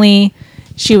family,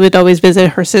 she would always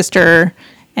visit her sister,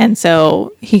 and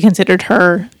so he considered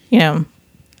her, you know,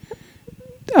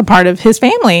 a part of his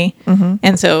family.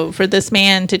 And so for this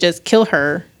man to just kill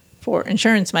her for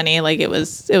insurance money, like, it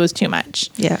was too much.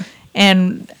 Yeah.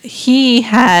 And he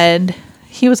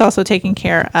was also taking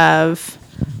care of,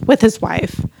 with his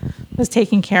wife, was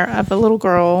taking care of a little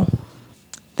girl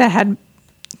that had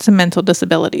some mental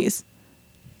disabilities.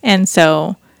 And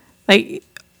so, like,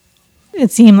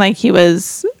 it seemed like he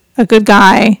was a good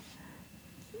guy,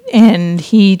 and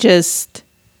he just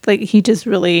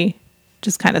really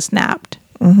just kind of snapped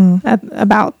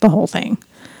about the whole thing.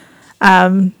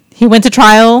 He went to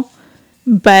trial,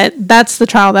 but that's the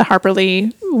trial that Harper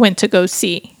Lee went to go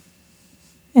see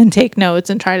and take notes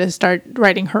and try to start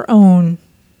writing her own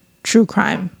true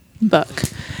crime book.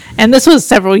 And this was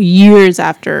several years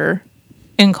after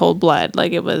In Cold Blood.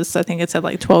 Like, it was, I think it said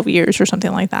like 12 years or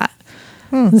something like that.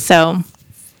 So,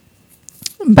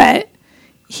 but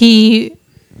he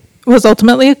was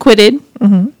ultimately acquitted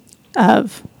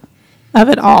of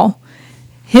it all.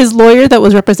 His lawyer that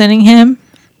was representing him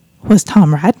was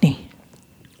Tom Radney,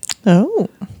 Oh,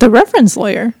 the reference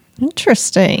lawyer.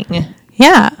 interesting.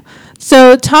 Yeah.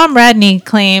 So Tom Radney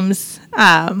claims,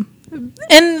 and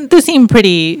this seemed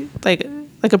pretty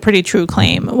like a pretty true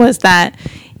claim, was that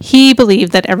he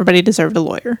believed that everybody deserved a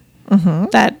lawyer.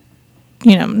 That,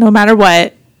 no matter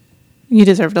what, you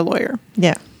deserved a lawyer.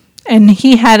 Yeah. And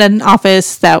he had an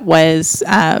office that was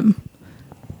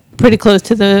pretty close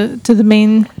to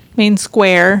the main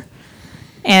square,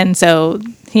 and so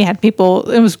he had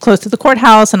people. It was close to the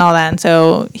courthouse and all that, and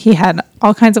so he had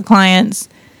all kinds of clients.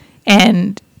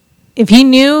 And if he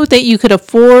knew that you could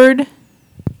afford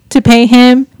to pay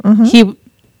him,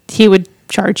 he would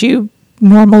charge you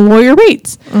normal lawyer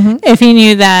rates. If he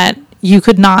knew that you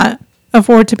could not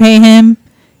afford to pay him,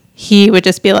 he would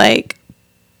just be like,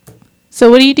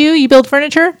 so what do? You build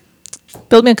furniture?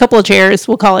 Build me a couple of chairs.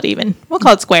 We'll call it even. We'll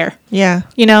call it square. Yeah.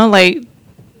 Like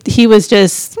he was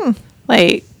just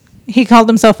like, he called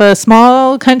himself a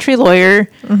small country lawyer,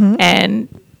 and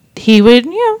he would,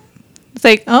 it's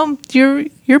like, oh,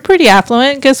 you're pretty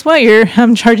affluent. Guess what?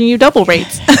 I'm charging you double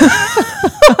rates.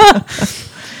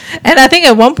 And I think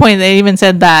at one point they even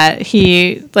said that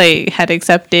he had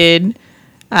accepted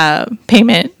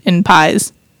payment in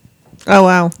pies. Oh,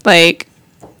 wow. Like,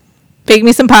 bake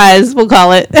me some pies, we'll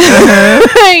call it.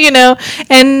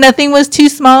 And nothing was too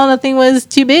small, nothing was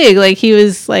too big. Like, he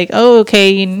was like, oh,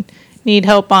 okay, you need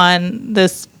help on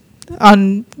this,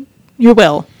 on your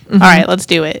will. All right, let's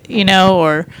do it.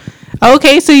 Or,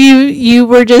 okay, so you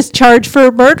were just charged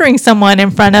for murdering someone in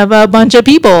front of a bunch of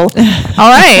people. All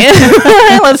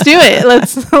right, let's do it.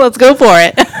 Let's go for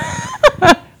it.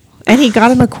 And he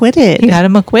got him acquitted. He got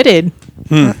him acquitted.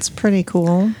 That's pretty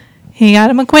cool. He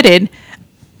got him acquitted.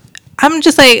 I'm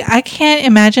just like, I can't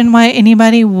imagine why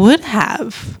anybody would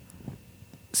have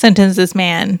sentenced this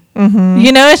man.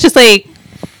 It's just like,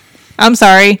 I'm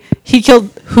sorry, he killed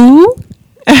who?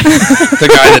 The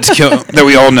guy that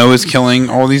we all know is killing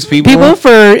all these people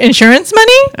for insurance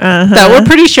money. That we're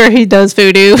pretty sure he does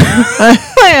voodoo.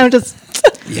 I'm just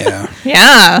yeah.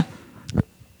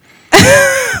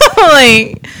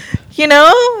 Like,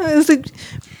 it's like,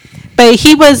 but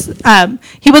he wasn't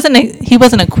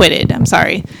acquitted. I'm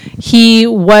sorry. He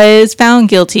was found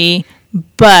guilty,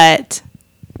 but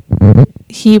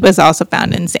he was also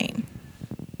found insane.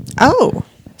 Oh.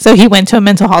 So he went to a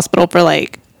mental hospital for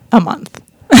like a month.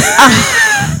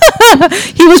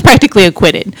 He was practically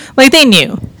acquitted. Like, they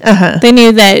knew. They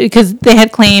knew that because they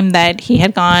had claimed that he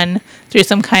had gone through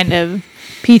some kind of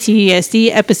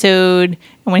PTSD episode,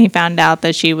 and when he found out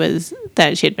that she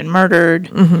had been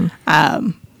murdered,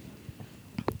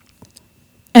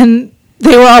 and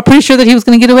they were all pretty sure that he was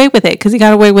going to get away with it because he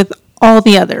got away with all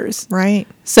the others. Right.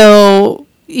 So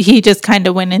he just kind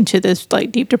of went into this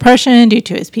like deep depression due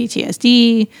to his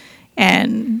PTSD,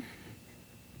 and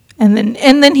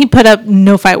then he put up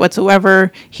no fight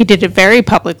whatsoever. He did it very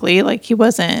publicly, like he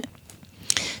wasn't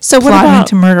plotting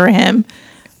to murder him.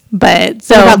 But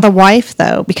what about the wife,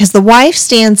 though? Because the wife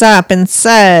stands up and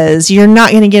says, you're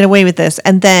not going to get away with this.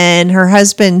 And then her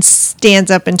husband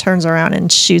stands up and turns around and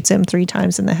shoots him 3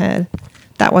 times in the head.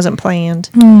 That wasn't planned.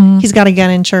 He's got a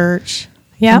gun in church.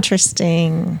 Yeah.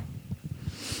 Interesting.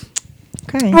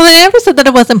 Okay. Well, they never said that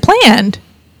it wasn't planned.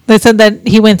 They said that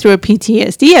he went through a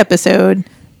PTSD episode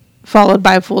followed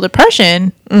by full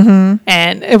depression.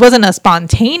 And it wasn't a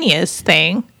spontaneous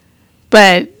thing,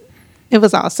 but it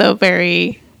was also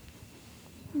very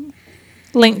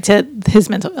linked to his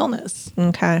mental illness.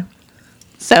 Okay.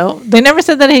 So they never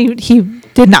said that he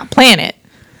did not plan it.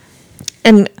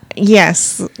 And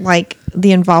yes, like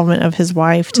the involvement of his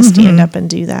wife to stand up and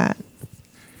do that.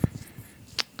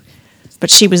 But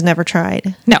she was never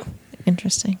tried. No.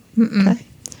 Interesting. Okay.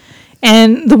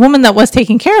 And the woman that was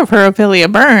taking care of her, Ophelia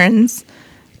Burns,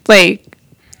 like,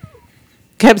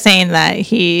 kept saying that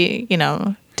he,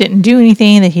 didn't do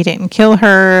anything, that he didn't kill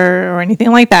her or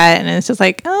anything like that. And it's just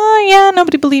like, oh, yeah,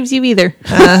 nobody believes you either.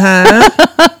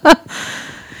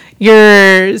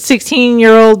 Your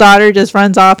 16-year-old daughter just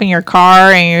runs off in your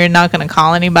car and you're not going to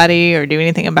call anybody or do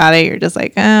anything about it. You're just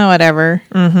like, oh, whatever.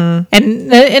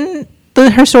 And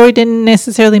her story didn't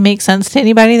necessarily make sense to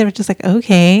anybody. They were just like,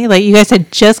 okay, like you guys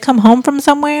had just come home from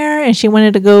somewhere and she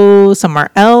wanted to go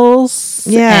somewhere else.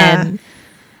 Yeah. And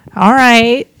all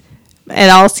right. It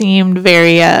all seemed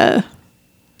very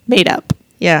made up.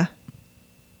 Yeah.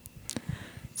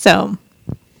 So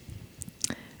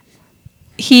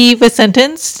he was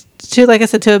sentenced to, like I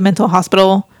said, to a mental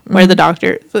hospital where the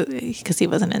doctor, because he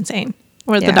wasn't insane,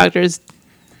 where the doctors,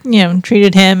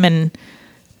 treated him and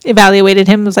evaluated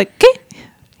him. Was like, okay,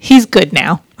 he's good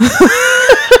now.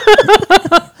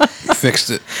 Fixed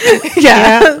it.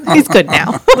 Yeah, he's good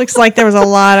now. Looks like there was a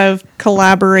lot of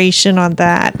collaboration on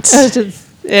that.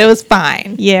 It was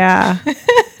fine. Yeah.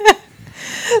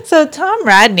 So Tom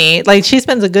Radney, like she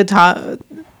spends a good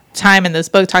time in this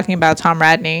book talking about Tom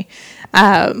Radney.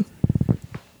 But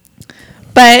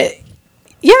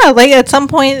yeah, like at some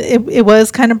point it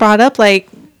was kind of brought up, like,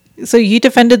 so you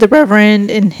defended the Reverend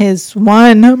in his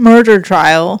one murder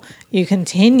trial. You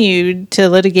continued to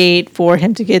litigate for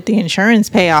him to get the insurance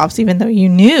payoffs, even though you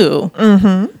knew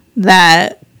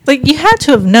that, like, you had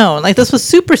to have known, like, this was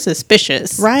super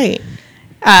suspicious. Right.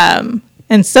 And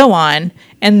so on.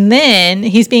 And then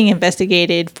he's being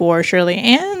investigated for Shirley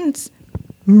Ann's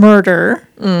murder.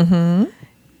 And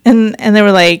they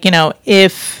were like, you know,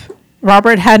 if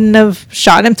Robert hadn't have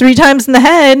shot him 3 times in the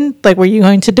head, like, were you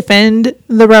going to defend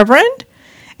the Reverend?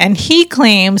 And he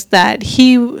claims that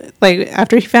he, like,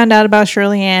 after he found out about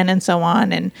Shirley Ann and so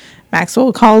on, and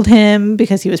Maxwell called him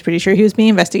because he was pretty sure he was being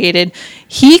investigated,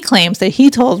 he claims that he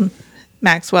told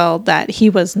Maxwell that he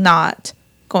was not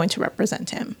going to represent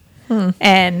him.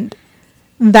 And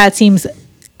that seems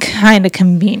kind of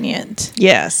convenient.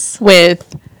 Yes.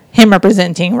 With him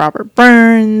representing Robert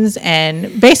Burns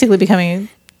and basically becoming,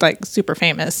 like, super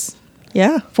famous.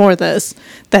 Yeah. For this,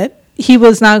 that he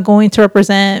was not going to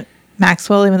represent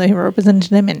Maxwell, even though he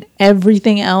represented him in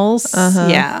everything else.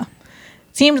 Yeah,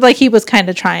 seemed like he was kind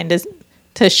of trying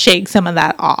to shake some of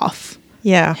that off.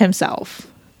 Yeah, himself.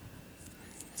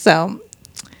 So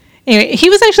anyway,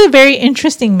 he was actually a very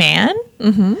interesting man,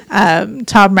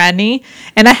 Tom Radney,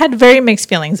 and I had very mixed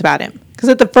feelings about him because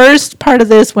at the first part of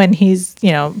this, when he's,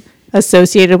 you know,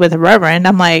 associated with the Reverend,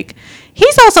 I'm like,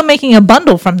 he's also making a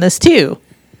bundle from this too.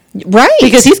 Right.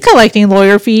 Because he's collecting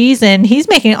lawyer fees and he's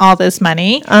making all this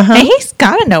money. And he's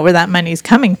got to know where that money's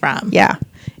coming from. Yeah.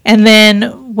 And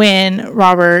then when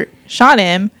Robert shot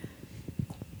him,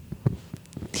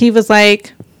 he was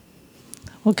like,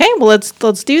 okay, well,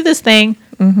 let's do this thing.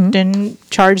 Didn't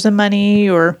charge them money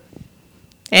or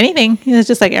anything. He was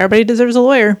just like, everybody deserves a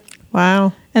lawyer.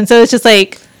 Wow. And so it's just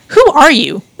like, who are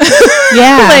you?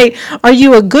 Yeah. Like, are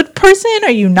you a good person? Are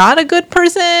you not a good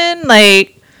person?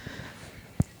 Like,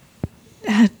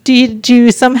 did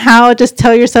you somehow just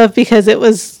tell yourself because it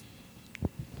was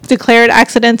declared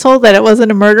accidental that it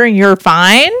wasn't a murder and you're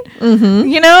fine?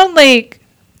 You know, like,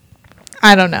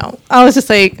 I don't know. I was just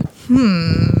like,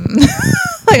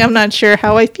 like, I'm not sure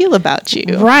how I feel about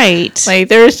you. Right. Like,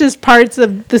 there's just parts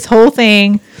of this whole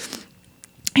thing.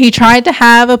 He tried to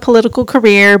have a political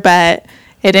career, but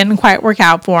it didn't quite work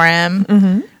out for him.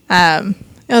 It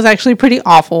was actually pretty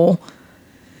awful.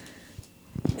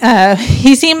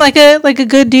 He seemed like a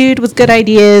good dude with good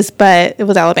ideas, but it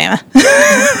was Alabama.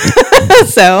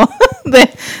 So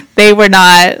they were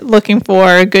not looking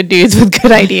for good dudes with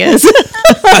good ideas.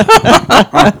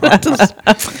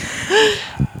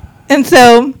 And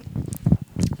so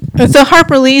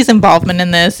Harper Lee's involvement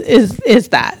in this is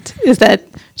that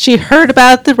she heard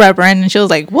about the Reverend and she was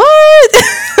like, what?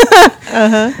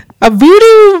 A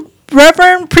voodoo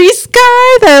Reverend priest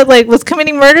guy that, like, was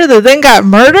committing murder that then got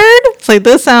murdered? It's like,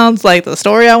 this sounds like the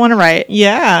story I want to write.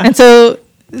 Yeah. And so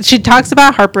she talks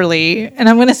about Harper Lee, and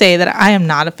I'm going to say that I am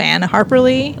not a fan of Harper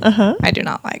Lee. I do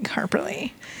not like Harper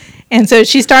Lee. And so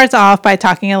she starts off by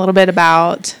talking a little bit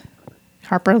about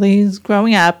Harper Lee's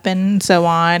growing up and so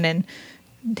on, and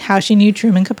how she knew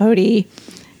Truman Capote.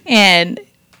 And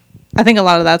I think a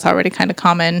lot of that's already kind of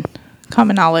common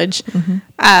knowledge.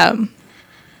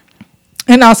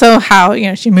 And also how, you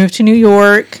know, she moved to New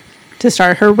York to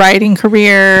start her writing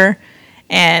career.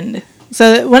 And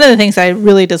so one of the things I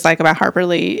really dislike about Harper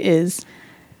Lee is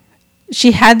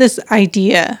she had this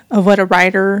idea of what a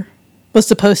writer was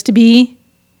supposed to be.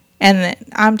 And then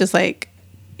I'm just like,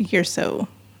 you're so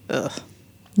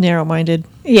narrow-minded.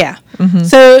 Yeah.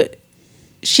 So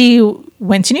she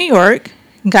went to New York,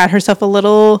 got herself a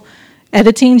little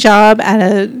editing job at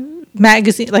a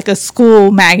magazine, like a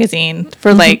school magazine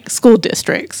for like school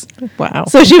districts. Wow.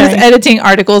 So she was editing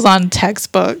articles on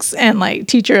textbooks and like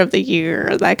teacher of the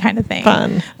year, that kind of thing.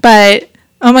 Fun. But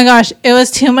oh my gosh, it was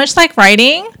too much like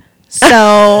writing.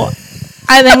 So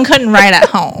I then couldn't write at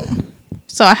home.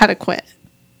 So I had to quit.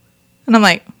 And I'm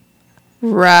like,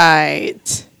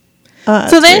 right.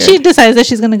 So then she decides that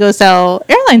she's going to go sell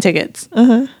airline tickets.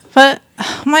 But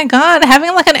oh my God,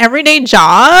 having like an everyday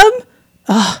job,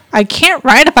 I can't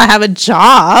write if I have a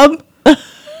job.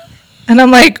 And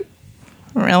I'm like,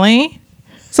 really?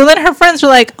 So then her friends were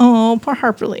like, oh, poor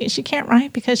Harper Lee. She can't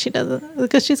write because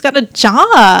she's got a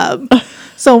job.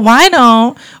 So why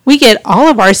don't we get all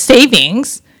of our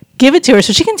savings, give it to her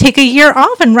so she can take a year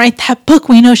off and write that book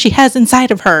we know she has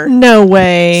inside of her. No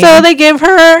way. So they give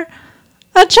her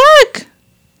a check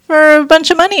for a bunch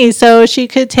of money so she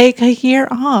could take a year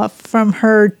off from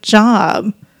her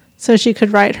job so she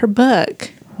could write her book.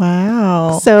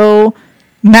 Wow. So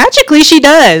magically she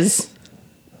does.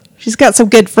 She's got some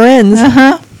good friends.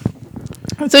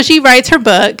 So she writes her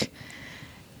book,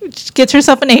 gets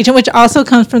herself an agent, which also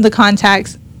comes from the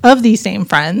contacts of these same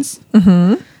friends.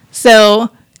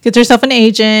 So gets herself an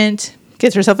agent,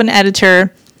 gets herself an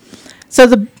editor. So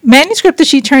the manuscript that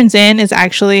she turns in is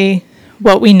actually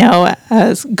what we know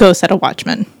as Ghost at a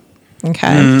Watchman.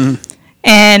 Okay.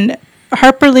 And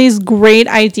Harper Lee's great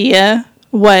idea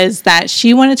was that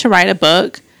she wanted to write a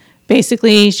book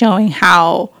basically showing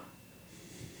how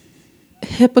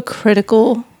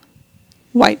hypocritical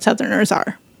white Southerners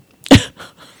are.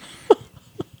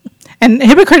 And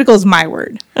hypocritical is my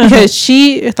word. Because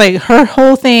she, like, her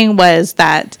whole thing was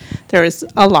that there was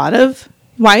a lot of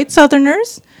white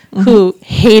Southerners who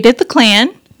hated the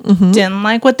Klan, didn't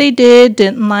like what they did,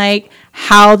 didn't like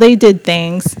how they did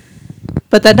things.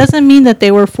 But that doesn't mean that they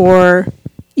were for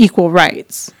equal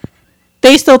rights.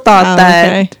 They still thought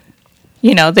that,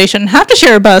 you know, they shouldn't have to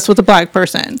share a bus with a black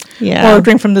person. Yeah. Or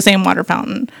drink from the same water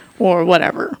fountain or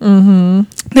whatever.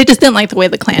 They just didn't like the way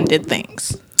the Klan did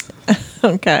things.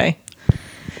 Okay.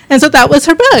 And so that was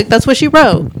her book. That's what she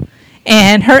wrote.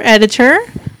 And her editor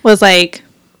was like,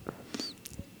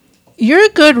 you're a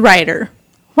good writer.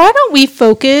 Why don't we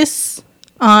focus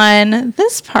on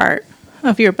this part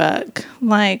of your book?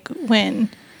 Like when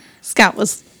Scout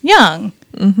was young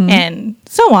and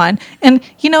so on. And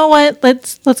you know what?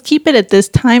 Let's keep it at this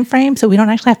time frame so we don't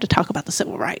actually have to talk about the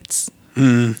civil rights.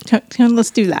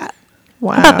 Let's do that.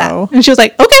 Wow. How about that? And she was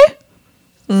like, okay.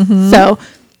 So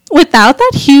without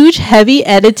that huge, heavy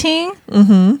editing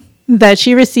that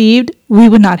she received, we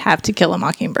would not have To Kill a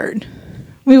Mockingbird.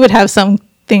 We would have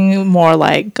something more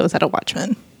like Ghost at a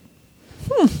Watchman.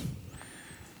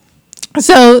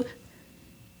 So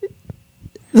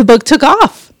the book took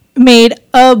off, made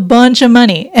a bunch of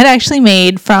money. It actually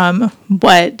made, from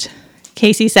what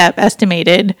Casey Sepp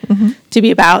estimated to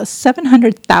be about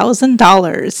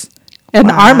 $700,000 in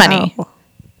our money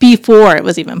before it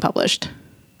was even published.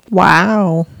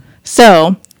 Wow.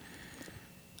 So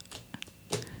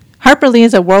Harper Lee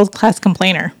is a world-class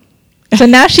complainer. So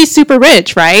now she's super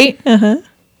rich, right?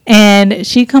 And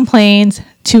she complains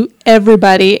to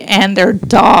everybody and their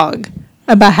dog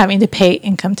about having to pay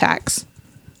income tax.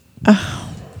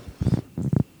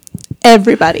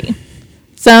 Everybody.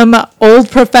 Some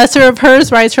old professor of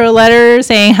hers writes her a letter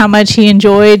saying how much he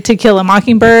enjoyed To Kill a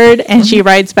Mockingbird, and she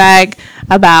writes back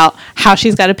about how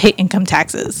she's got to pay income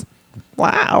taxes.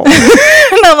 Wow.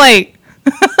 And I'm like,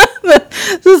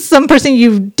 this is some person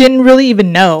you didn't really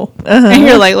even know. And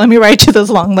you're like, let me write you this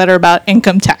long letter about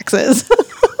income taxes.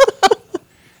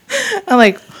 I'm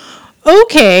like,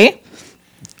 okay.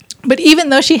 But even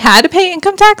though she had to pay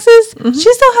income taxes,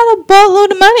 she still had a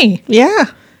boatload of money. Yeah.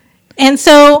 And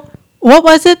so what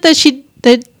was it that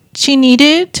she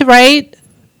needed to write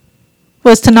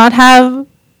was to not have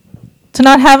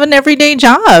an everyday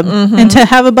job and to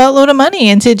have a buttload of money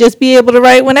and to just be able to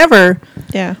write whenever.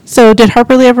 Yeah. So did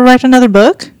Harper Lee ever write another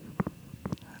book?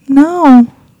 No.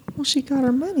 Well, she got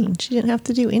her money. She didn't have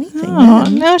to do anything. Oh,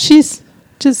 no, she's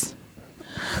just...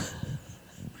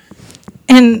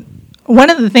 And one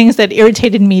of the things that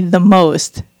irritated me the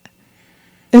most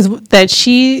is that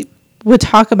she would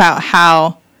talk about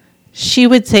how she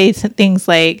would say things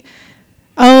like,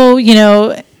 oh, you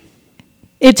know,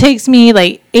 it takes me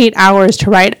like 8 hours to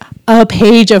write a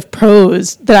page of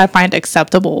prose that I find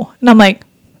acceptable. And I'm like,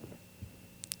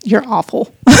 you're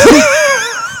awful.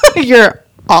 You're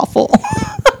awful.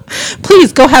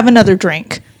 Please go have another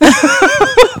drink.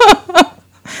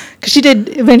 Because she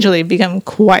did eventually become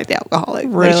quite the alcoholic.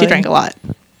 Really? Like, she drank a lot.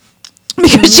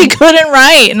 Because she couldn't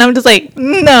write. And I'm just like,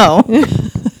 no.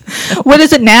 What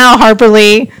is it now, Harper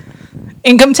Lee?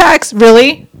 Income tax?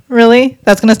 Really? Really?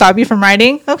 That's going to stop you from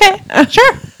writing? Okay,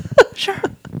 sure. Sure.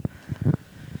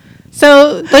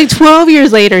 So, like 12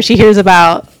 years later, she hears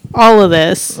about all of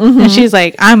this. And she's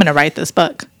like, I'm going to write this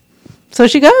book. So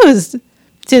she goes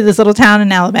to this little town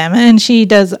in Alabama and she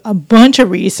does a bunch of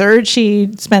research.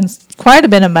 She spends quite a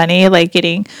bit of money, like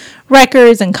getting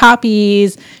records and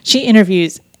copies. She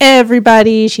interviews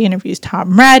everybody. She interviews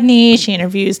Tom Radney. She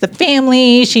interviews the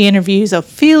family. She interviews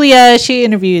Ophelia. She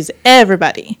interviews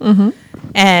everybody.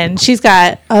 And she's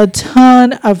got a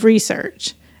ton of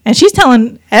research. And she's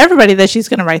telling everybody that she's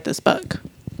going to write this book,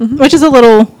 which is a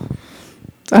little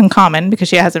uncommon because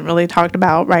she hasn't really talked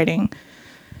about writing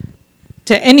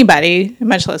to anybody,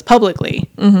 much less publicly.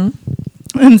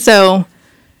 And so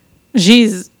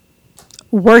she's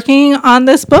working on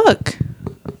this book,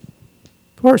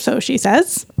 or so she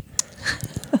says.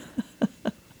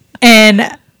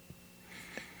 And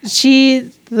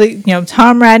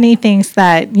Tom Radney thinks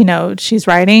that, she's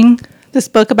writing this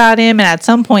book about him, and at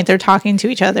some point they're talking to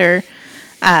each other.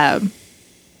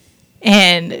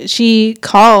 And she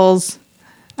calls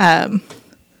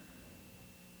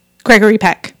Gregory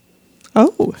Peck.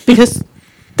 Oh. Because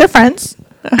they're friends.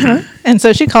 And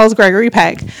so she calls Gregory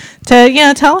Peck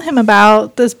to, tell him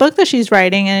about this book that she's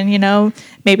writing, and,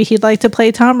 maybe he'd like to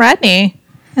play Tom Radney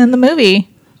in the movie.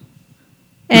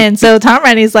 And so Tom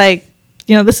Radney's like,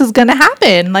 this is going to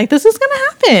happen. Like, this is going to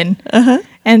happen.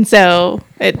 And so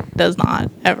it does not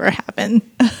ever happen.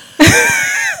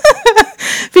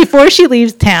 Before she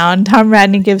leaves town, Tom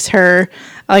Radney gives her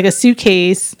like a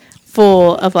suitcase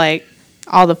full of like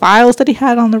all the files that he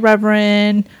had on the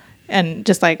Reverend, and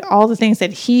just like all the things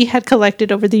that he had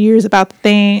collected over the years about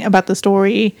the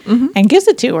story, and gives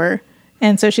it to her.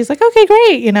 And so she's like, okay,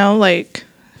 great. Like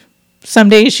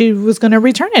someday she was going to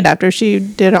return it after she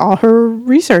did all her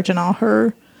research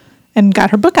and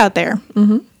got her book out there.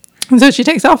 And so she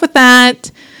takes off with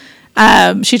that.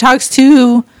 She talks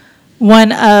to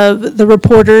one of the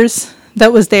reporters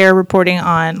that was there reporting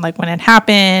on like when it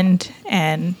happened.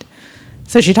 And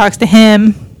so she talks to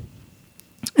him,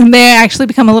 and they actually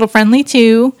become a little friendly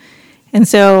too. And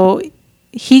so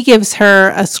he gives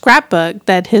her a scrapbook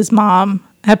that his mom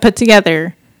had put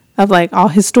together of like all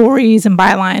his stories and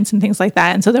bylines and things like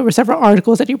that. And so there were several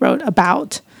articles that he wrote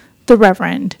about the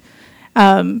Reverend,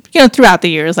 throughout the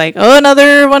years, like,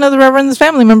 another one of the Reverend's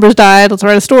family members died, let's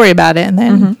write a story about it, and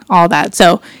then all that.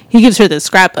 So he gives her this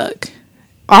scrapbook,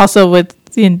 also with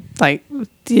the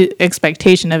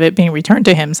expectation of it being returned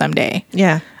to him someday.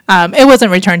 Yeah. It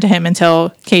wasn't returned to him until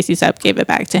Casey Sepp gave it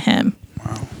back to him.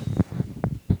 Wow.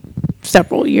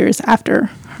 Several years after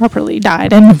Harper Lee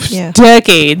died, and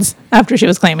decades after she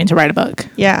was claiming to write a book.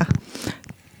 Yeah.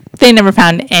 They never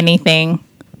found anything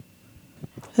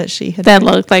That she had. that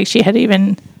looked like she had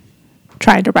even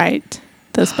tried to write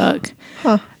this book.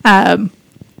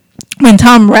 When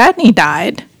Tom Radney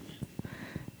died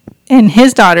and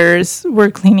his daughters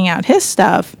were cleaning out his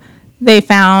stuff, they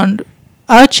found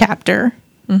a chapter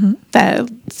that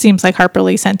seems like Harper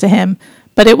Lee sent to him,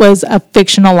 but it was a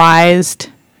fictionalized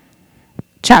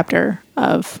chapter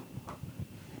of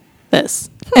this.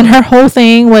 And her whole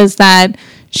thing was that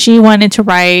she wanted to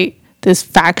write this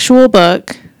factual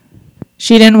book.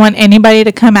 She didn't want anybody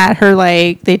to come at her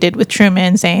like they did with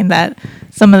Truman, saying that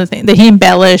some of the things that he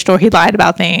embellished or he lied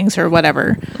about things or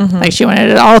whatever. Like, she wanted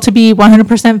it all to be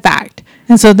 100% fact.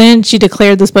 And so then she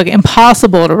declared this book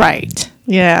impossible to write.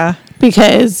 Yeah.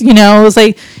 Because, it was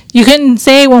like, you couldn't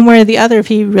say one way or the other if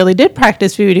he really did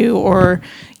practice voodoo, or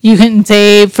you couldn't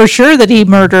say for sure that he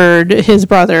murdered his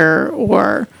brother,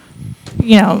 or,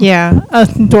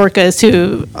 Dorcas,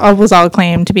 who was all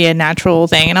claimed to be a natural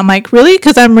thing. And I'm like, really?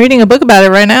 Because I'm reading a book about it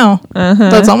right now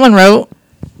that someone wrote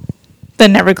that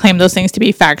never claimed those things to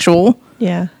be factual.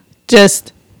 Yeah.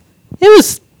 Just, it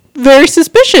was very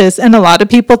suspicious. And a lot of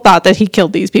people thought that he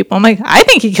killed these people. I'm like, I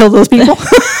think he killed those people.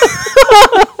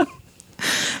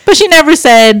 But she never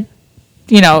said,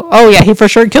 oh yeah, he for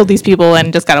sure killed these people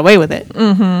and just got away with it.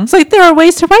 It's like, there are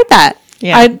ways to write that.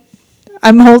 Yeah.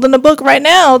 I'm holding a book right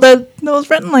now that was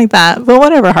written like that. But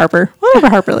whatever, Harper. Whatever,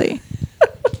 Harper Lee.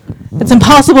 It's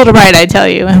impossible to write, I tell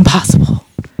you. Impossible.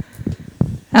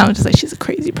 And I'm just like, she's a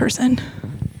crazy person.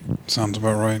 Sounds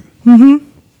about right.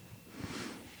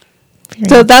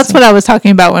 So that's what I was talking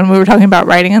about when we were talking about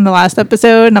writing in the last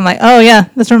episode. And I'm like, oh yeah,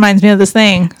 this reminds me of this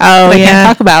thing that I can't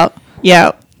talk about.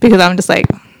 Yeah. Because I'm just like,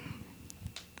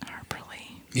 Harper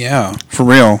Lee. Yeah, for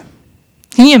real.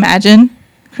 Can you imagine,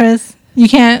 Chris? You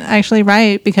can't actually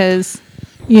write because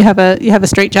you have a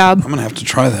straight job. I'm gonna have to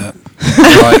try that.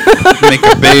 Make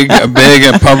a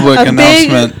big public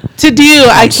announcement. To do.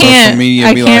 I can't. Media,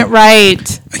 I can't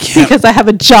write because I have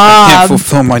a job. I can't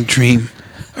fulfill my dream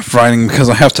of writing because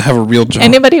I have to have a real job.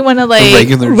 Anybody want to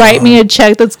write me a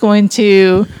check that's going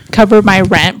to cover my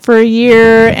rent for a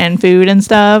year and food and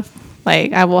stuff?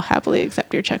 Like, I will happily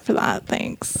accept your check for that.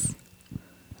 Thanks.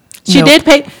 She did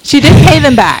pay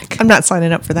them back. I'm not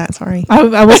signing up for that. Sorry.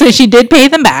 I will say she did pay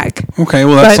them back. Okay,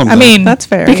 well that's something. I mean, that's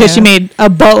fair because she made a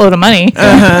boatload of money,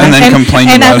 and then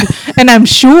complained about it. And I'm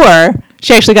sure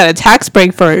she actually got a tax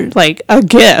break for like a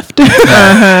gift.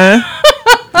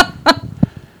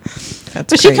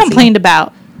 But she complained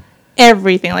about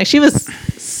everything. Like, she was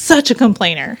such a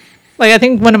complainer. Like, I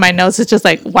think one of my notes is just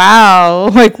like, wow,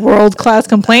 like world-class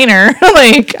complainer.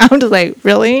 Like, I'm just like,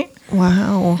 really?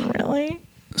 Wow. Really?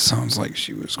 Sounds like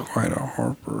she was quite a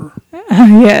Harper.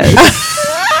 Yes.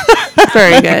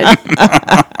 Very good.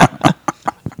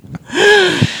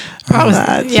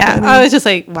 I was just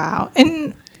like, wow.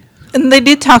 And they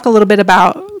did talk a little bit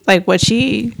about like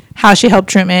how she helped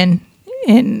Truman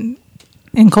in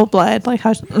Cold Blood, like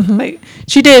how like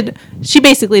she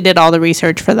basically did all the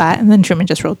research for that, and then Truman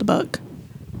just wrote the book.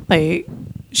 Like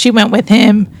she went with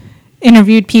him,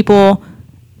 interviewed people.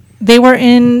 They were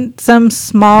in some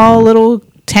small little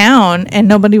town, and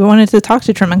nobody wanted to talk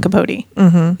to Truman Capote.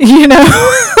 You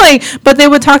know, like, but they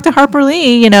would talk to Harper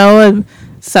Lee, you know, a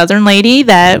Southern lady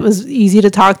that was easy to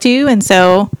talk to, and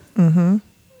so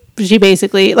she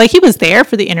basically, like, he was there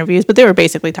for the interviews, but they were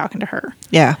basically talking to her.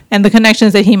 Yeah. And the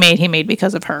connections that he made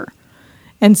because of her.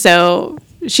 And so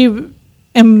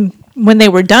and when they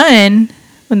were done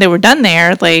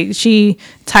there, like, she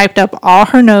typed up all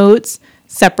her notes,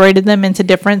 separated them into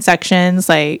different sections.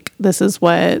 Like, this is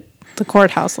what the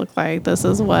courthouse looked like. This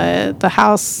is what the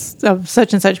house of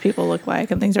such and such people look like.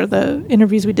 And these are the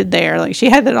interviews we did there. Like, she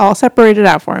had it all separated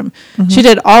out for him. She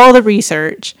did all the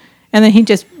research. And then he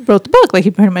just wrote the book. Like,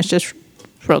 he pretty much just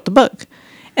wrote the book.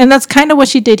 And that's kind of what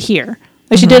she did here.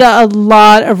 Like, she did a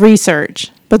lot of research,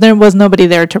 but there was nobody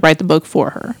there to write the book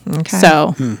for her. Okay.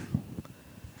 So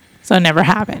it never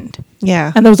happened.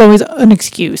 Yeah. And there was always an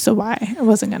excuse of why it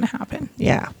wasn't going to happen.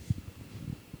 Yeah.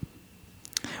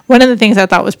 One of the things I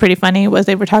thought was pretty funny was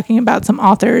they were talking about some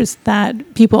authors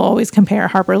that people always compare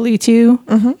Harper Lee to.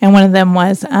 And one of them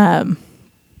was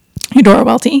Eudora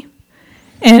Welty.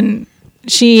 And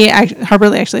Harper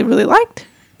Lee actually really liked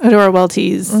Eudora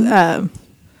Welty's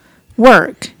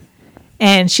work,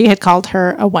 and she had called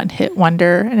her a one-hit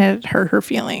wonder, and it hurt her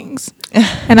feelings.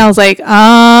 And I was like, you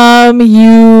are.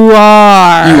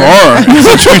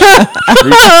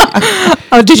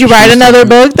 Oh, did you write another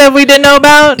book that we didn't know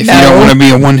about? If you don't want to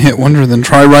be a one-hit wonder, then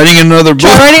try writing another book.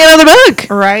 Try writing another book.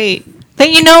 Right.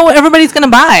 That you know everybody's going to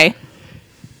buy.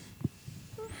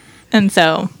 And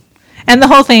so... And the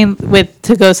whole thing with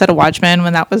To Go Set a Watchman,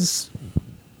 when that was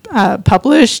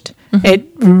published, it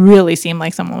really seemed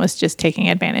like someone was just taking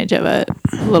advantage of a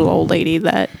little old lady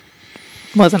that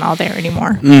wasn't all there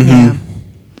anymore. Yeah.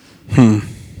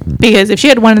 Because if she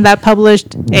had wanted that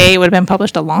published, it would have been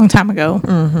published a long time ago.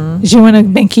 She wouldn't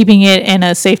have been keeping it in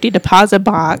a safety deposit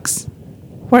box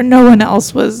where no one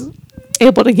else was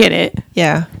able to get it.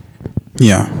 Yeah.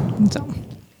 Yeah. So.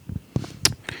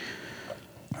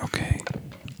 Okay.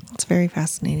 It's very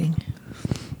fascinating.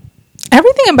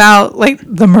 Everything about like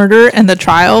the murder and the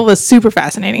trial was super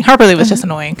fascinating. Harper Lee was just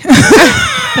annoying.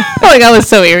 Like, I was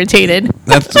so irritated.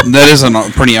 That is a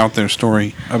pretty out there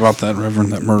story about that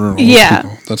reverend that murdered all those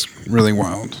people. That's really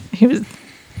wild. He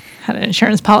had an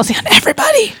insurance policy on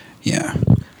everybody. Yeah.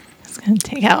 It's gonna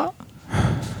take out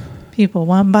people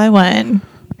one by one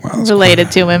Wow,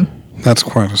 related to him. That's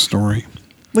quite a story.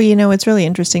 Well, you know, it's really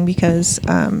interesting because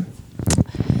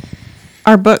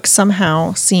our books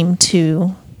somehow seem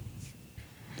to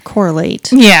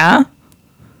correlate. Yeah.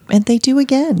 And they do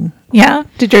again. Yeah.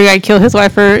 Did your guy kill his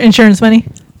wife for insurance money?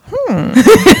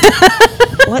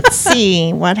 Let's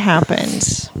see what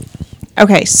happened.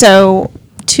 Okay, so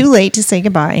Too Late to Say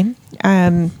Goodbye.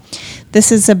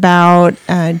 This is about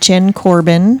Jen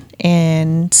Corbin,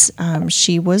 and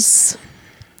she was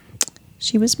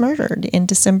murdered in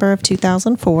December of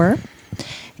 2004,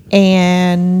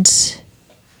 and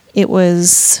it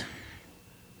was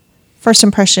first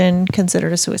impression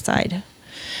considered a suicide.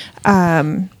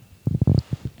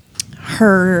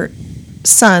 Her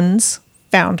sons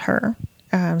found her,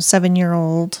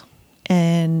 7-year-old,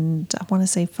 and I want to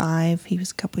say 5. He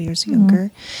was a couple years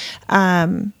younger.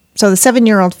 So the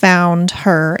 7-year-old found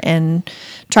her and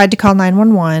tried to call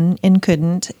 911 and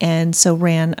couldn't, and so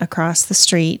ran across the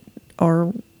street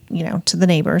or, to the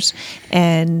neighbors.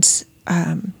 And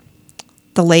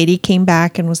the lady came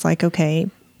back and was like, okay,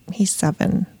 he's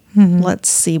 7. Let's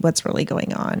see what's really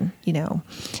going on,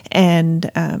 And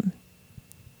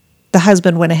the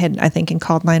husband went ahead, I think, and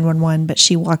called 911, but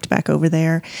she walked back over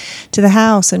there to the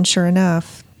house, and sure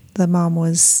enough, the mom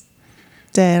was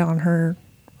dead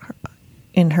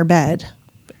in her bed.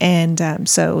 And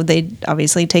so they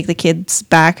obviously take the kids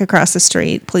back across the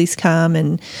street. Police come,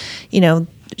 and,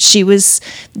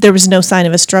 there was no sign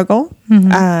of a struggle.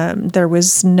 There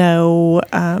was no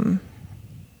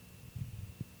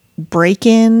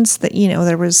break-ins. That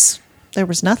there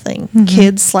was nothing.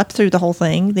 Kids slept through the whole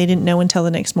thing. They didn't know until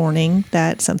the next morning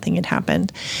that something had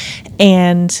happened.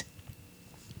 And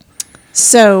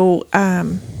so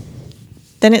then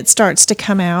it starts to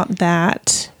come out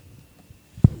that,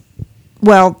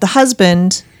 the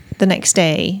husband the next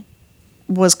day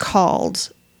was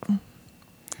called.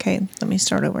 Okay, let me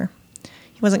start over.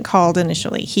 He wasn't called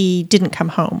initially. He didn't come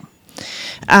home.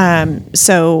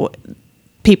 So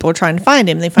people are trying to find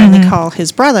him. They finally call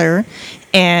his brother,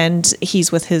 and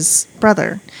he's with his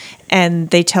brother. And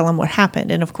they tell him what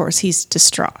happened. And, of course, he's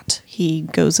distraught. He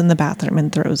goes in the bathroom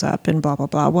and throws up and blah, blah,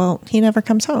 blah. Well, he never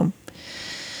comes home.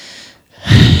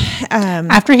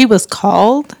 After he was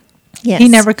called, Yes. he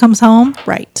never comes home?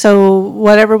 Right. So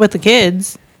whatever with the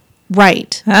kids.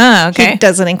 Right. Oh, okay. He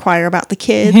doesn't inquire about the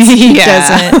kids. He Yeah.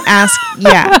 doesn't ask.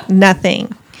 Yeah,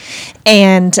 nothing.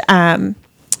 And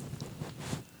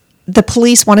the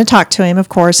police want to talk to him, of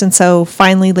course. And so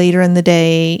finally later in the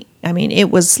day, I mean,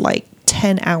 it was like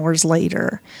 10 hours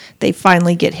later, they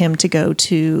finally get him to go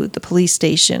to the police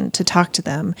station to talk to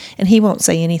them. And he won't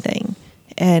say anything.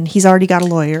 And he's already got a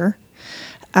lawyer.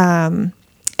 And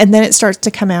then it starts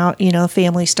to come out, you know, the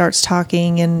family starts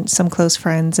talking and some close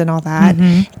friends and all that.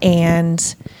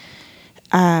 And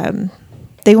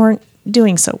they weren't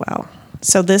doing so well.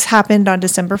 So this happened on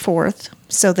December 4th.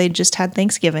 So they just had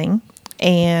Thanksgiving.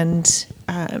 And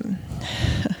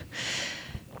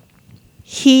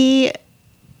he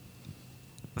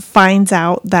finds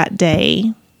out that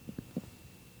day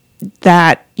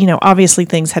that, you know, obviously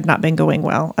things had not been going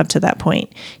well up to that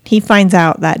point. He finds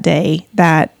out that day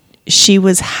that she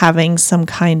was having some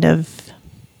kind of,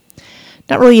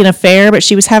 not really an affair, but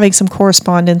she was having some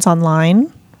correspondence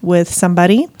online with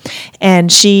somebody.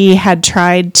 And she had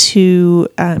tried to,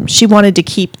 she wanted to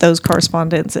keep those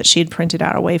correspondence that she had printed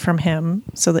out away from him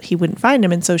so that he wouldn't find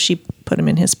them. And so she put them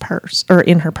in his purse, or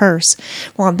in her purse.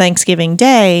 Well, on Thanksgiving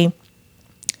Day,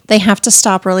 they have to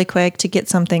stop really quick to get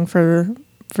something for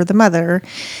the mother.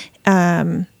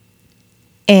 And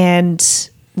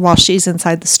while she's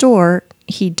inside the store,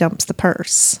 he dumps the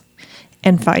purse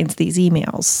and finds these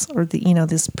emails, or the, you know,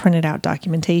 this printed out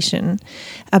documentation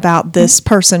about this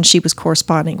person she was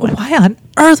corresponding with. Why on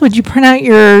earth would you print out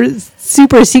your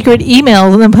super secret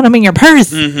emails and then put them in your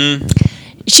purse?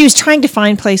 She was trying to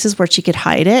find places where she could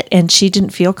hide it, and she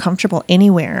didn't feel comfortable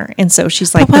anywhere. And so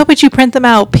she's like, But why would you print them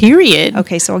out, period?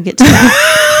 okay, so I'll get to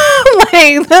that.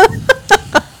 Like,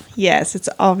 Yes, it's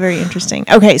all very interesting.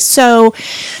 Okay, so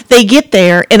they get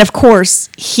there, and of course,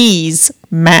 he's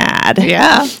mad.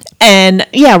 yeah. And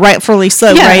yeah, rightfully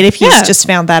so, Yeah, right? If he's yeah. just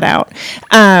found that out.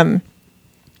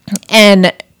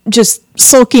 And just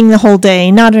sulking the whole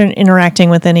day, not interacting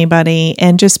with anybody,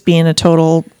 and just being a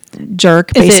total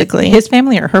jerk, Is basically. it his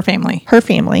family or her family? Her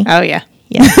family. Oh, yeah.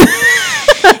 Yeah.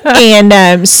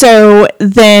 And so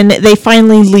then they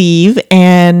finally leave,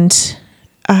 and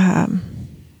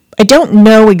I don't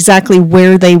know exactly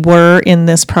where they were in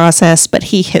this process, but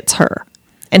he hits her,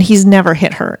 and he's never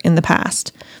hit her in the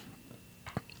past.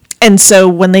 And so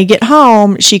when they get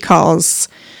home, she calls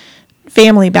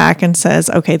family back and says,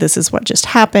 okay, this is what just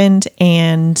happened.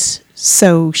 And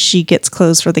so she gets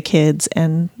clothes for the kids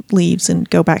and leaves and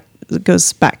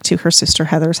goes back to her sister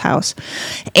Heather's house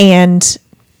and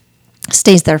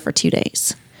stays there for 2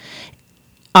 days.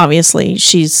 Obviously,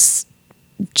 she's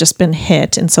just been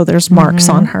hit, and so there's marks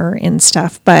on her and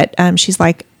stuff. But she's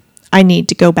like, I need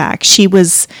to go back. She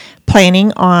was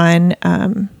planning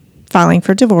on filing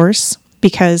for divorce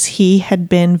because he had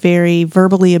been very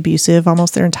verbally abusive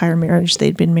almost their entire marriage.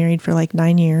 They'd been married for like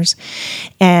 9 years.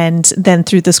 And then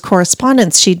through this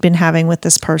correspondence she'd been having with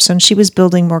this person, she was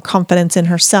building more confidence in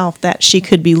herself that she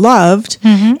could be loved.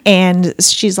 And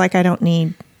she's like, I don't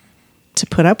need to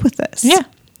put up with this. Yeah.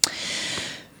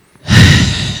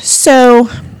 So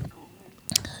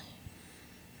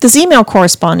this email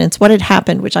correspondence, what had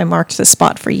happened, which I marked the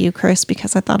spot for you, Chris,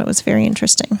 because I thought it was very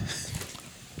interesting.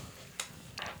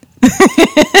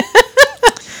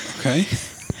 Okay.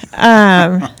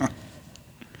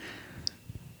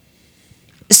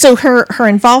 So her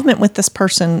involvement with this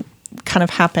person kind of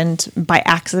happened by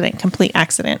accident, complete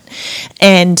accident.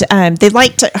 And they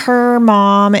liked to, her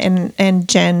mom and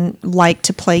Jen liked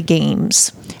to play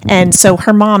games. And so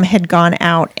her mom had gone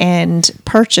out and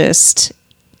purchased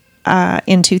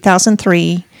in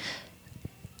 2003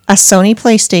 a Sony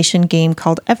PlayStation game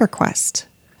called EverQuest.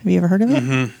 Have you ever heard of it?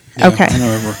 Yeah, Okay. I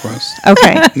know EverQuest.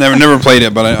 Okay. Never played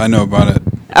it, but I know about it.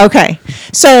 Okay.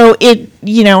 So it,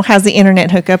 you know, has the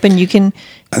internet hookup, and you can.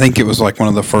 I think it was like one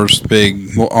of the first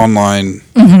big online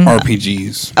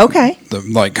RPGs. Okay.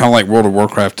 Like kind of like World of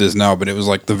Warcraft is now, but it was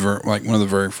like like one of the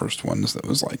very first ones that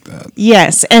was like that.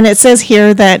 Yes, and it says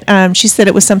here that she said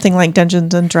it was something like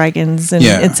Dungeons and Dragons, and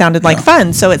Yeah, it sounded like yeah.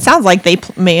 fun. So it sounds like they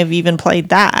may have even played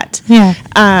that.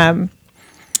 Yeah.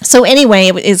 So anyway,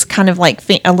 it is kind of like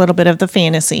a little bit of the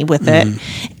fantasy with it,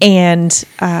 and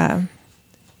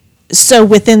so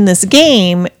within this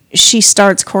game, she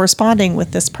starts corresponding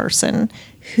with this person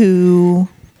who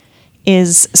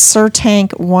is Sir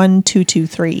Tank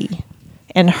 1223,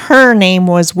 and her name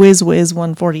was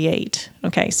WizWiz148.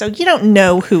 Okay, so you don't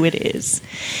know who it is.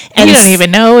 And you don't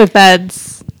even know if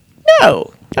that's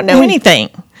No, don't know anything.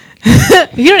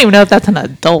 you don't even know if that's an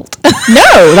adult.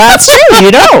 No, that's true.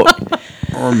 You don't.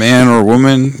 Or a man or a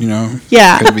woman,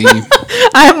 Yeah. Could be.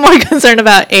 I'm more concerned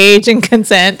about age and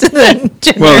consent than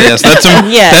gender. Well, yes,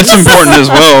 Yes. that's important as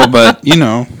well. But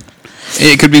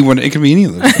it could be it could be any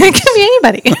of those. It can be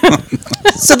anybody.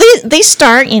 So they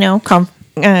start,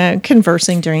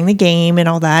 conversing during the game and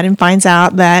all that, and finds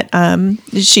out that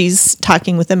she's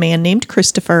talking with a man named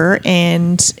Christopher,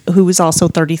 and who is also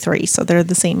 33. So they're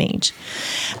the same age.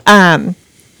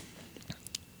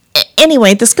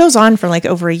 Anyway, this goes on for like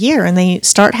over a year, and they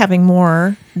start having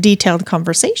more detailed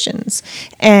conversations.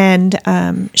 And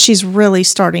she's really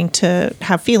starting to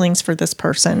have feelings for this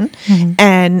person. Mm-hmm.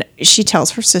 And she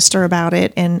tells her sister about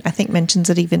it, and I think mentions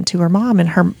it even to her mom. And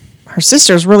her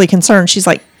sister's really concerned. She's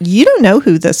like, "You don't know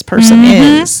who this person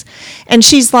is." And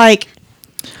she's like,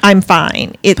 "I'm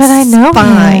fine. It's But I know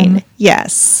fine." him.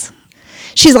 Yes.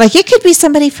 She's like, it could be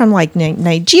somebody from like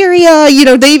Nigeria.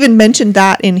 They even mentioned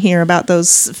that in here about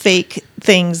those fake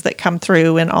things that come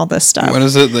through and all this stuff. What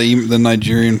is it? The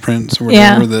Nigerian prince or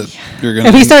whatever that you're going to...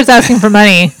 If he starts asking for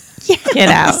money, get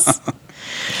out.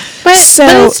 But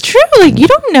it's true. Like, you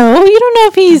don't know. You don't know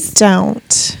if he's...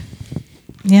 Don't.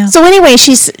 Yeah. So anyway,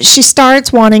 she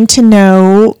starts wanting to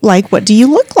know, like, what do you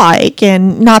look like?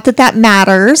 And not that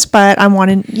matters, but I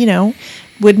wanted,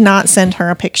 would not send her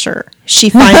a picture. She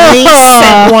finally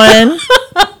sent one.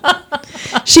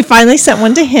 She finally sent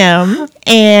one to him,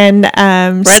 and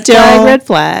red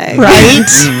flag, right?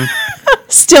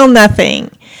 Still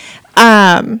nothing.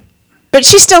 But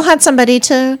she still had somebody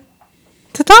to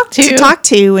talk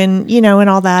to, and and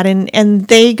all that, and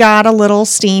they got a little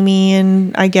steamy,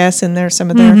 and I guess in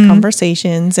some of their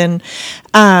conversations, and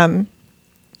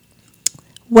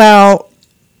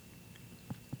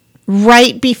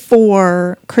right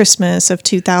before Christmas of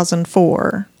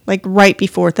 2004, like right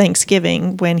before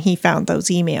Thanksgiving, when he found those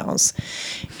emails,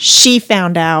 she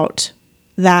found out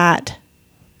that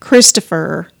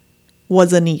Christopher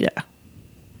was Anita.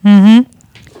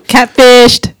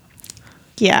 Catfished.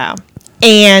 Yeah.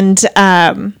 And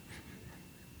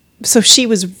so she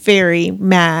was very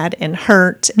mad and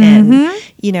hurt and,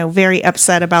 very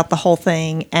upset about the whole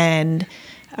thing. And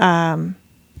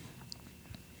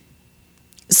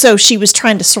so she was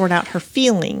trying to sort out her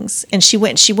feelings, and she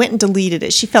went and deleted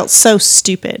it. She felt so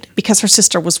stupid because her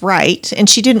sister was right, and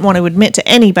she didn't want to admit to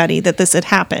anybody that this had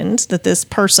happened, that this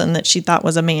person that she thought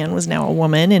was a man was now a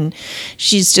woman, and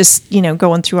she's just,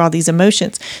 going through all these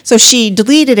emotions. So she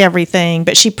deleted everything,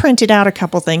 but she printed out a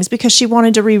couple things because she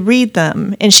wanted to reread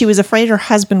them, and she was afraid her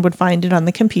husband would find it on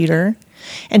the computer,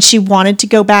 and she wanted to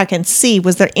go back and see,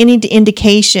 was there any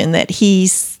indication that he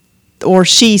or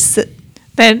she...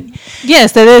 That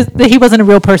he wasn't a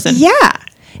real person. Yeah.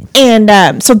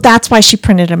 And so that's why she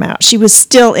printed them out. She was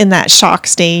still in that shock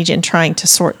stage and trying to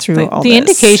sort through all the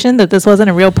indication that this wasn't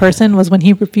a real person was when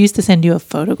he refused to send you a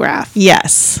photograph.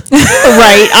 Yes.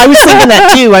 Right. I was thinking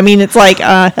that too. I mean, it's like,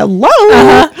 hello.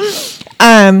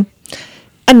 Uh-huh.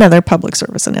 Another public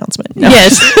service announcement. No.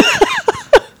 Yes.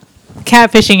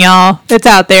 Catfishing, y'all. It's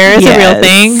out there. It's a real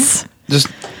thing.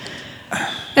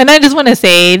 And I just want to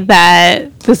say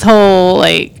that this whole,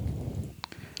 like,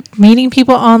 meeting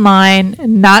people online,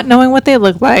 not knowing what they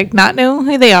look like, not knowing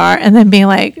who they are, and then being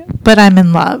like, but I'm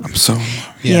in love. I'm so in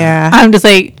love. Yeah. I'm just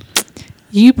like,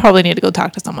 you probably need to go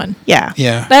talk to someone. Yeah.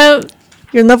 Yeah.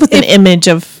 You're in love with an image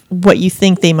of what you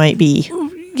think they might be.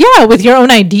 Yeah, with your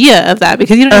own idea of that,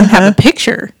 because you don't even have a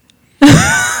picture.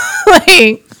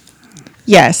 Like,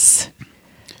 yes.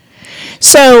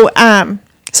 So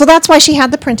that's why she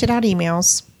had the printed out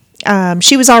emails.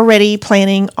 She was already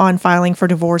planning on filing for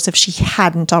divorce if she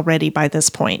hadn't already by this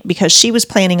point, because she was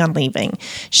planning on leaving.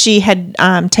 She had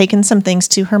taken some things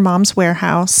to her mom's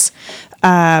warehouse.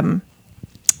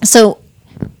 So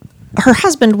her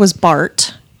husband was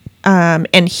Bart,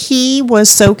 and he was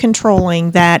so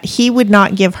controlling that he would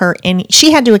not give her any.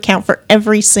 She had to account for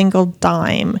every single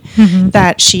dime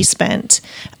that she spent.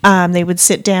 They would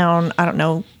sit down, I don't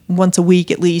know, once a week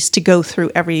at least, to go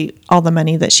through all the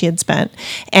money that she had spent,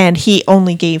 and he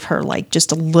only gave her like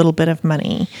just a little bit of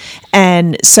money.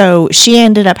 And so she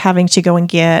ended up having to go and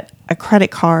get a credit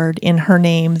card in her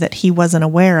name that he wasn't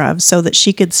aware of, so that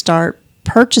she could start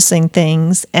purchasing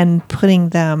things and putting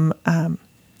them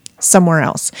somewhere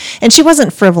else. And she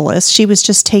wasn't frivolous. She was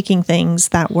just taking things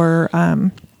that were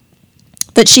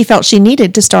that she felt she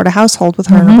needed to start a household with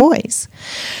her and her boys.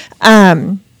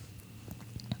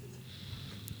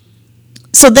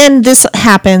 So then this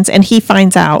happens, and he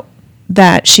finds out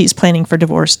that she's planning for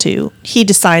divorce too. He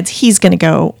decides he's going to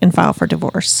go and file for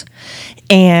divorce.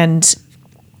 And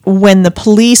when the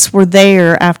police were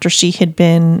there after she had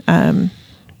been,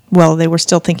 they were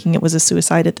still thinking it was a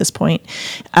suicide at this point.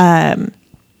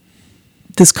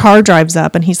 This car drives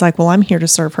up and he's like, well, I'm here to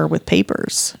serve her with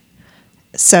papers.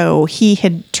 So he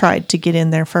had tried to get in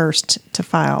there first to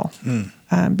file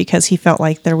because he felt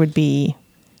like he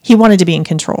wanted to be in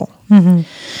control.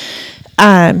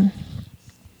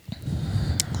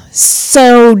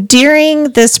 So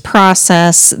during this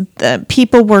process, the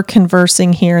people were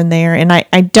conversing here and there, and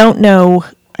I don't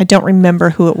remember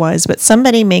who it was, but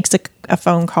somebody makes a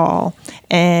phone call,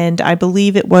 and I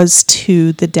believe it was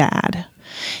to the dad,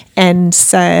 and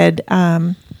said,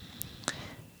 I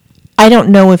don't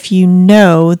know if you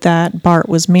know that Bart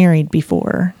was married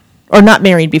before, or not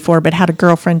married before, but had a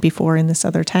girlfriend before in this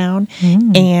other town,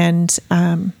 and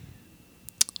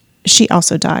she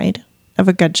also died of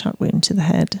a gunshot wound to the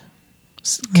head.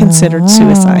 Considered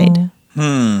suicide.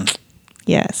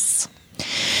 Yes.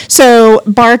 So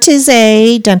Bart is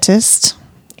a dentist,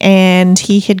 and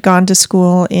he had gone to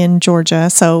school in Georgia,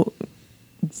 so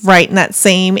right in that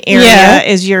same area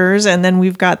as yours. And then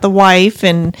we've got the wife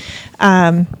and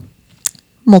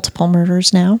multiple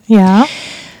murders now. Yeah.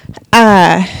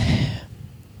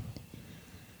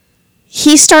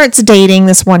 He starts dating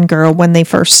this one girl when they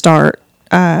first start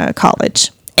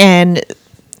college, and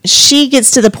she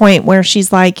gets to the point where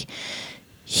she's like,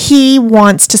 he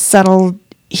wants to settle.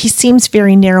 He seems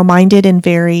very narrow-minded and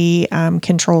very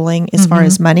controlling as far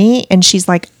as money. And she's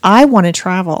like, I want to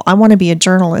travel. I want to be a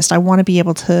journalist. I want to be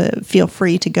able to feel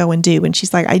free to go and do. And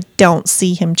she's like, I don't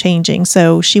see him changing.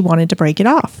 So she wanted to break it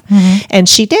off. And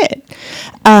she did.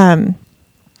 And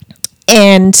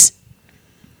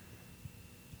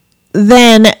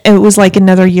then it was like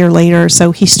another year later,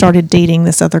 so he started dating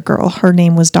this other girl. Her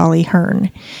name was Dolly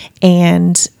Hearn,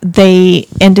 and they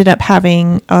ended up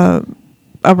having a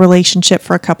relationship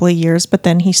for a couple of years, but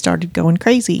then he started going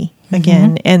crazy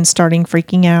again and starting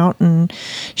freaking out, and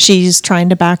she's trying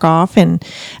to back off, and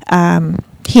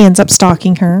he ends up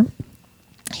stalking her.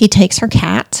 He takes her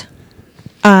cat,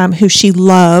 who she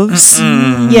loves.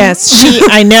 Yes,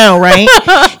 I know, right?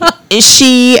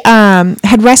 She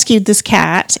had rescued this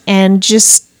cat and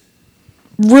just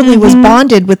really was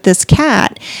bonded with this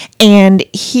cat. And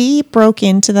he broke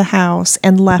into the house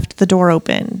and left the door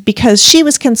open because she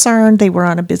was concerned. They were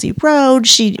on a busy road.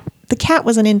 The cat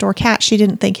was an indoor cat. She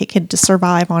didn't think it could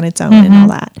survive on its own and all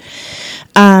that.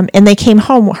 And they came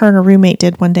home, her and her roommate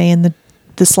did one day, and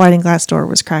the sliding glass door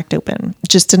was cracked open,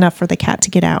 just enough for the cat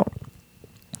to get out.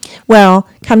 Well,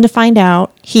 come to find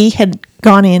out, he had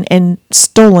gone in and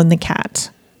stolen the cat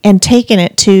and taken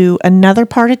it to another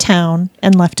part of town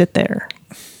and left it there.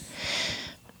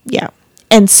 Yeah.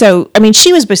 And so, I mean,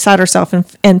 she was beside herself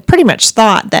and pretty much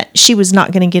thought that she was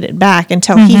not going to get it back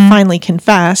until he finally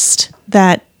confessed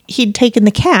that he'd taken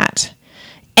the cat.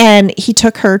 And he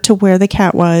took her to where the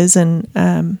cat was, and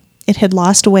it had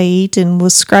lost weight and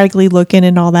was scraggly looking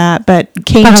and all that, but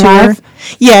came to her.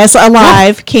 Yes,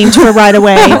 alive. Came to her right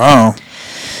away. Wow.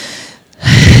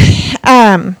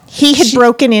 He had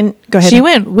broken in. Go ahead. She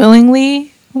went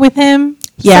willingly with him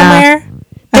somewhere.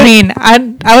 I mean, I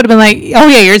would have been like, oh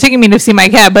yeah, you're taking me to see my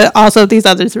cat, but also these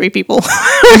other three people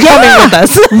are coming with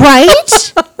us.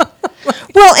 Right?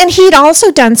 Well, and he'd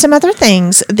also done some other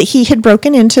things. That he had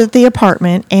broken into the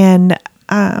apartment and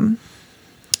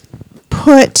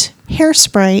put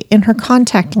hairspray in her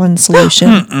contact lens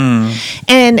solution.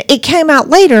 And it came out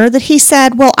later that he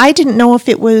said, well, I didn't know if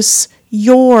it was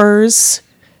yours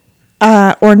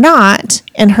or not.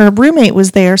 And her roommate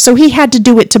was there. So he had to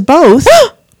do it to both.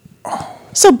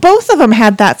 So both of them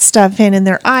had that stuff in, and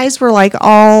their eyes were like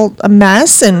all a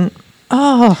mess. And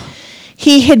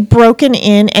he had broken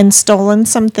in and stolen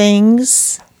some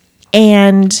things.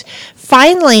 And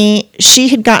finally, she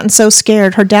had gotten so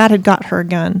scared, her dad had got her a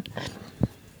gun.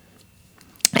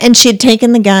 And she had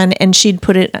taken the gun and she'd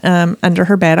put it under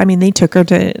her bed. I mean, they took her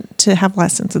to have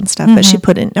lessons and stuff, but she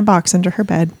put it in a box under her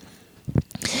bed.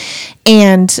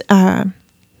 And,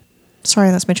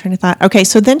 sorry, that's my train of thought. Okay,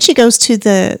 so then she goes to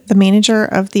the manager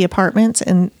of the apartment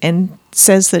and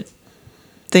says that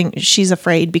she's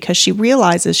afraid because she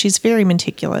realizes she's very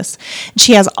meticulous.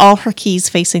 She has all her keys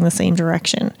facing the same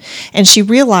direction. And she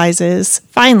realizes,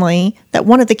 finally, that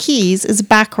one of the keys is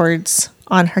backwards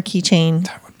on her keychain.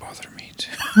 That would bother me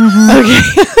too. Okay.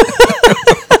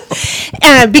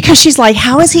 because she's like,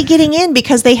 how is he getting in?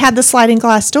 Because they had the sliding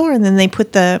glass door, and then they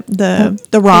put the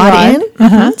rod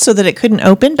in so that it couldn't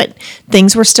open, but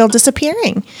things were still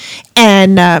disappearing.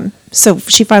 And so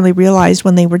she finally realized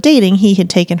when they were dating, he had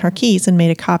taken her keys and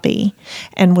made a copy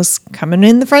and was coming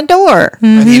in the front door.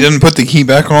 And he didn't put the key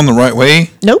back on the right way?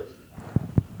 Nope.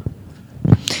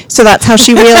 So that's how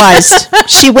she realized.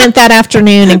 She went that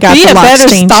afternoon and got Be the a locks better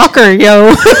changed. stalker,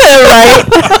 yo. Right?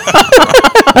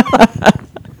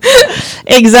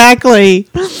 Exactly.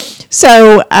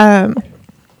 So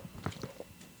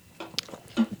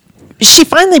she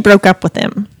finally broke up with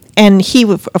him, and he,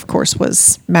 of course,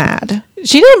 was mad.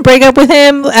 She didn't break up with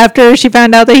him after she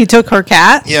found out that he took her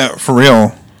cat. Yeah, for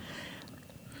real.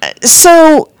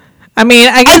 So I mean,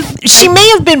 I guess she may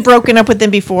have been broken up with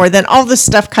him before. Then all this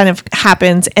stuff kind of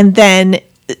happens, and then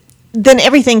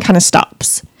everything kind of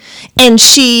stops. And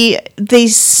they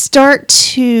start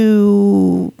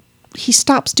to. He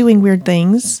stops doing weird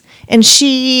things, and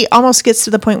she almost gets to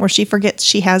the point where she forgets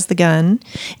she has the gun,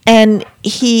 and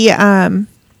he. I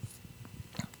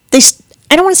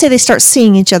don't want to say they start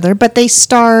seeing each other, but they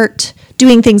start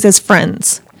doing things as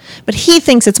friends. But he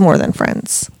thinks it's more than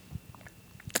friends.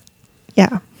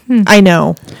 Yeah. I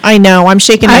know. I'm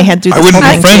shaking my head through I this wouldn't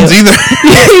whole be thing, friends too. either.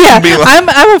 yeah, Be like-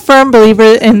 I'm a firm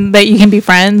believer in that you can be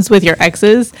friends with your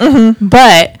exes,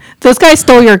 but this guy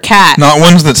stole your cat. Not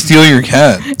ones that steal your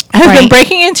cat. Has been Right.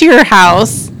 breaking into your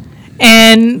house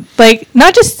and like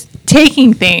not just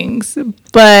taking things,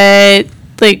 but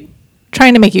like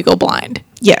trying to make you go blind.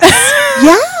 Yes.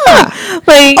 Yeah.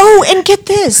 Like Oh, and get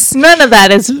this. none of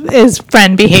that is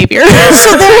friend behavior.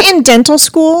 So they're in dental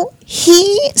school.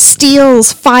 He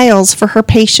steals files for her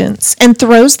patients and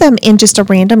throws them in just a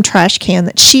random trash can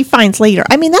that she finds later.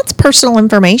 I mean, that's personal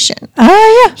information.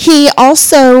 Oh yeah. He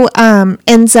also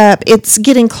ends up, it's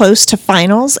getting close to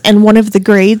finals, and one of the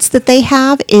grades that they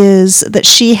have is that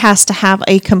she has to have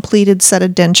a completed set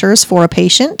of dentures for a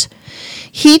patient.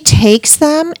 He takes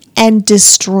them and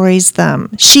destroys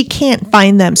them. She can't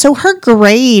find them. So her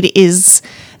grade is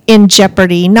in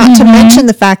jeopardy, not to mention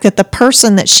the fact that the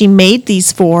person that she made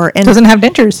these for and Doesn't have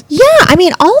dentures. yeah, I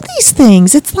mean, all these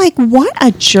things. It's like, what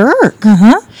a jerk.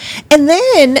 And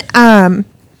then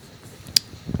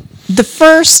the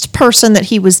first person that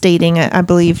he was dating, I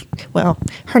believe, well,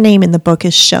 her name in the book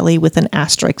is Shelley with an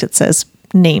asterisk that says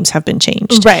names have been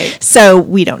changed. Right. So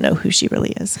we don't know who she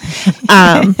really is.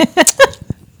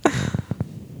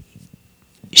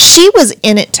 She was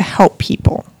in it to help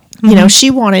people. You know, she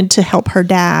wanted to help her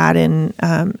dad, and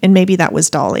maybe that was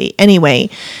Dolly. Anyway,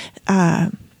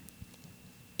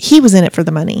 he was in it for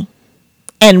the money.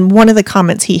 And one of the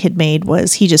comments he had made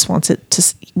was he just wanted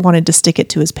to stick it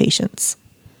to his patients.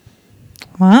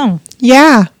 Wow.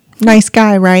 Yeah, nice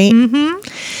guy, right?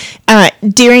 Mm-hmm.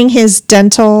 During his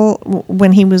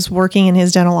when he was working in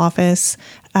his dental office,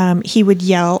 he would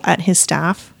yell at his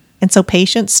staff, and so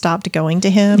patients stopped going to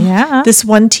him. Yeah. This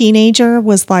one teenager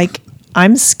was like,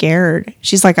 I'm scared.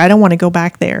 She's like, I don't want to go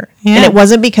back there. Yeah. And it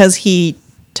wasn't because he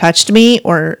touched me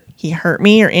or he hurt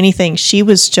me or anything. She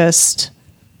was just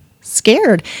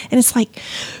scared. And it's like,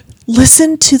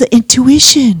 listen to the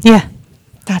intuition. Yeah.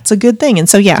 That's a good thing. And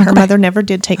so, yeah, her mother never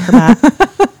did take her back.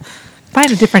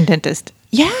 Find a different dentist.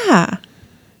 Yeah.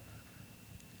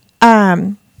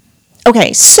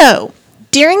 Okay, so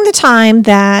during the time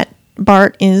that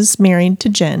Bart is married to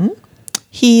Jen,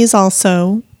 he is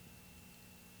also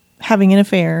having an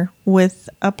affair with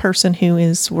a person who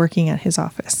is working at his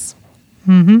office.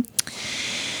 And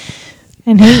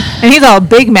he's all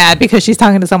big mad because she's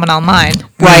talking to someone online.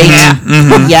 Right.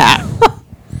 Yeah.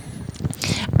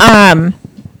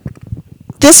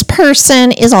 This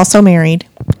person is also married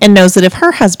and knows that if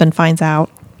her husband finds out,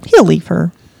 he'll leave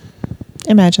her.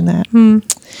 Imagine that.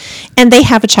 And they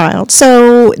have a child.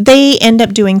 So they end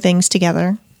up doing things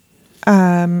together,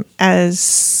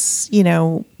 as, you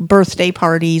know, birthday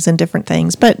parties and different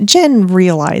things. But Jen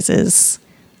realizes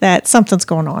that something's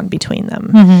going on between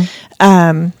them.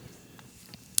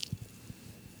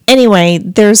 Anyway,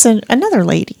 there's another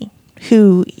lady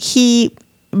who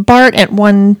Bart at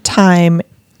one time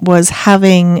was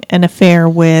having an affair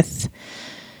with.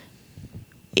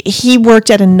 He worked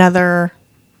at another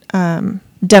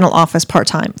dental office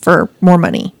part-time for more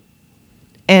money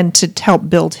and to help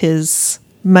build his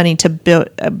money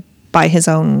to buy his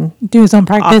own Do his own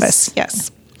practice. office.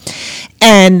 Yes.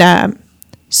 And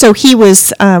so he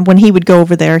was, when he would go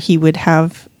over there, he would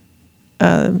have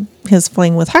his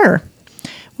fling with her.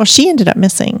 Well, she ended up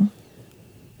missing.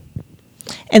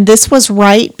 And this was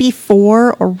right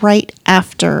before or right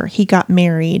after he got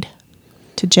married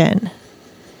to Jen.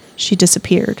 She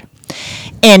disappeared.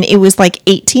 And it was like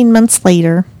 18 months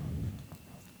later.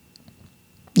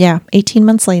 Yeah, 18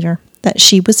 months later, that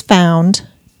she was found.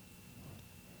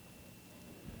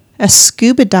 A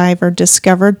scuba diver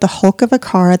discovered the hulk of a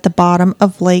car at the bottom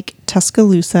of Lake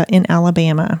Tuscaloosa in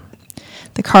Alabama.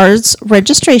 The car's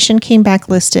registration came back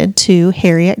listed to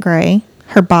Harriet Gray.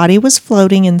 Her body was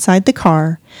floating inside the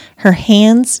car, her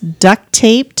hands duct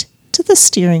taped to the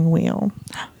steering wheel.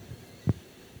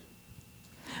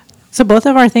 So both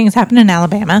of our things happened in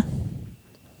Alabama.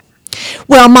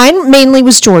 Well, mine mainly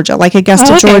was Georgia, like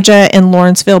Augusta, Oh, okay. Georgia, and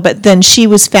Lawrenceville, but then she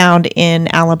was found in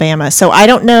Alabama. So I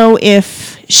don't know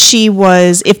if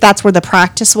if that's where the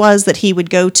practice was that he would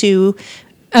go to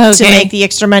make the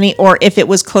extra money, or if it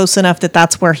was close enough that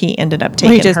that's where he ended up Or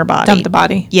he taking just her body. dumped the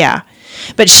body. Yeah.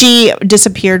 But she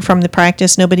disappeared from the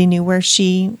practice. Nobody knew where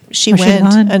she Where went she'd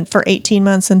gone. and for 18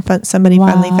 months, and somebody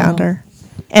finally Wow. found her.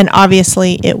 And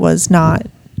obviously it was not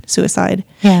suicide.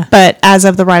 Yeah. But as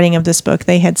of the writing of this book,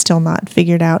 they had still not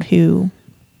figured out who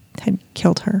had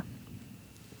killed her.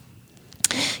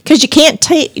 Because you can't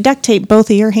duct tape both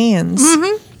of your hands.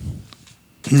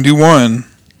 You do one.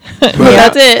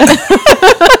 That's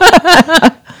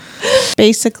it.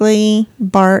 Basically,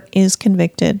 Bart is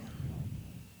convicted.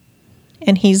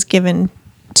 And he's given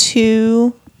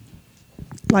 2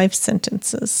 life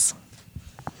sentences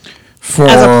For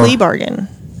as a plea bargain.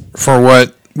 For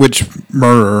what? Which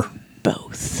murder?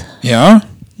 Both. Yeah?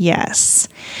 Yes.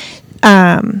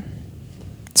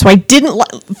 So I didn't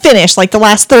finish like the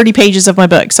last 30 pages of my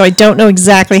book, so I don't know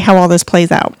exactly how all this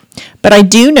plays out. But I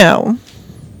do know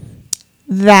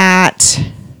that,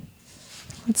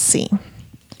 let's see,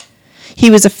 he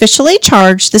was officially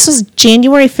charged. This was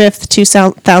January 5th,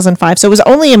 2005, so it was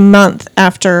only a month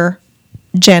after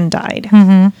Jen died.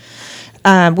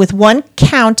 With 1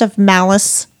 count of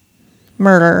malice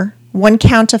murder, 1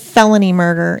 count of felony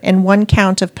murder, and 1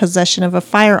 count of possession of a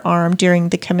firearm during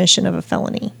the commission of a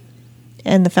felony.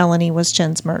 And the felony was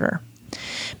Jen's murder.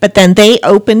 But then they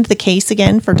opened the case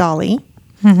again for Dolly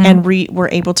and were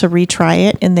able to retry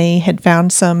it. And they had found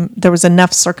there was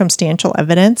enough circumstantial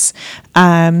evidence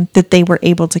that they were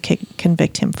able to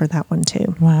convict him for that one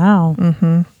too. Wow.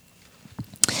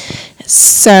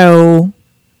 So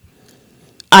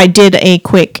I did a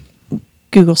quick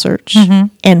Google search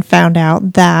and found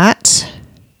out that's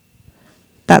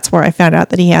where I found out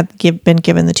that he had been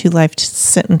given the 2 life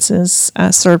sentences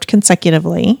served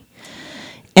consecutively.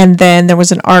 And then there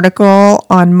was an article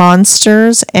on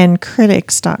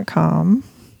monstersandcritics.com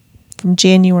from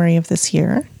January of this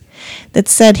year that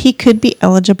said he could be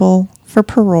eligible for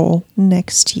parole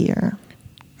next year.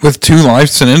 With 2 life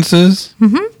sentences?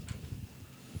 Because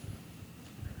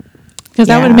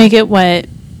that Yeah. would make it,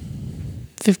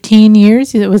 15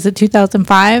 years? Was it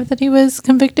 2005 that he was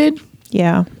convicted?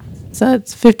 Yeah. So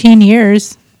it's 15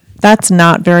 years. That's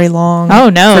not very long. Oh,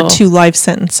 no. For 2 life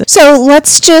sentences. So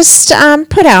let's just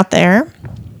put out there,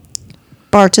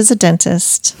 Bart is a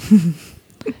dentist.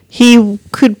 He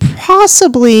could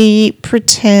possibly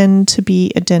pretend to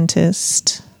be a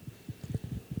dentist,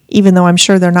 even though I'm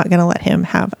sure they're not going to let him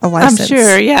have a license. I'm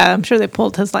sure, yeah. I'm sure they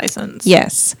pulled his license.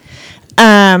 Yes.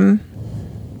 Don't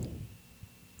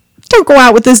go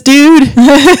out with this dude.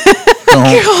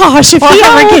 Don't. Gosh, if he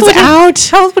How ever old gets would he- out.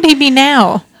 How old would he be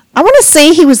now? I want to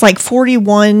say he was like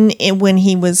 41 when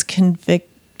he was convicted,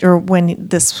 or when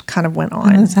this kind of went When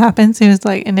on. this happens, he was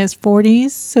like in his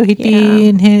 40s, so he'd Yeah. be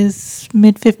in his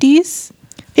mid 50s.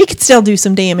 He could still do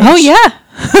some damage. Oh yeah,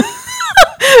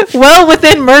 well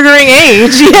within murdering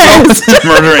age. Yes.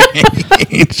 Murdering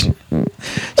age. And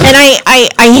I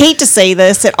hate to say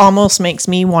this, it almost makes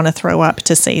me want to throw up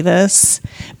to say this,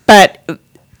 but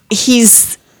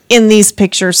he's in these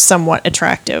pictures somewhat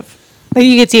attractive. Like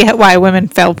you could see why women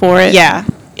fell for it. Yeah.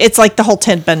 It's like the whole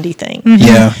Ted Bundy thing.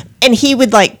 Yeah. And he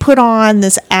would like put on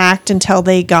this act until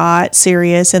they got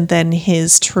serious, and then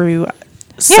his true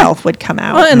self would come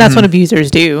out. Well, and that's what abusers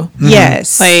do.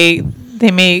 Yes. Like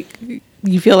they make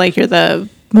you feel like you're the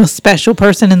most special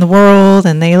person in the world,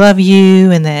 and they love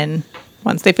you, and then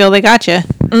once they feel they got you,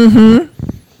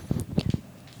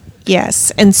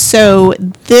 Yes. And so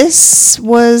this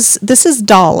is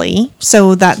Dolly.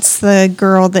 So that's the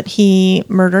girl that he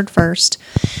murdered first.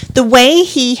 The way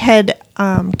he had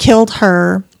killed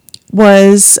her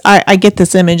was, I get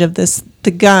this image of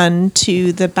the gun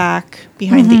to the back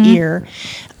behind the ear.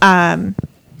 And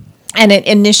it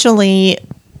initially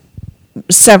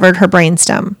severed her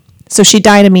brainstem. So she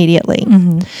died immediately.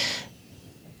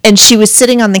 And she was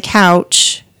sitting on the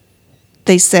couch.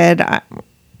 They said,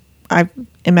 I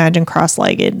imagine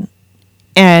cross-legged,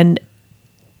 and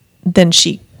then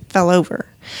she fell over.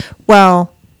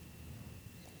 Well,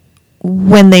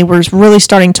 when they were really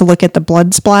starting to look at the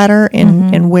blood splatter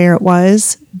and where it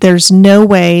was, there's no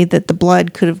way that the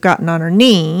blood could have gotten on her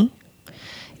knee,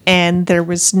 and there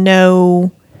was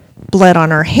no blood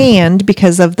on her hand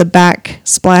because of the back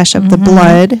splash of the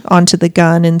blood onto the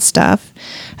gun and stuff.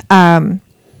 And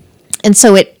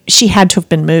so she had to have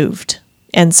been moved.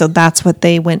 And so that's what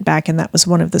they went back, and that was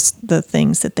one of the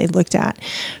things that they looked at.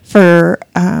 For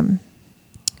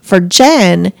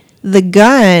Jen, the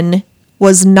gun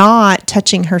was not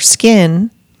touching her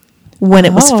skin when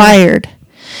it was fired.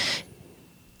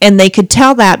 And they could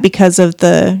tell that because of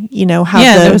the, how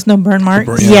there was no burn mark.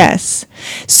 Yes.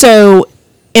 So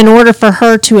in order for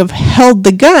her to have held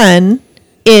the gun,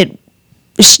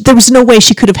 there was no way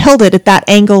she could have held it at that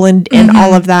angle and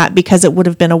all of that, because it would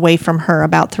have been away from her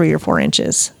about 3 or 4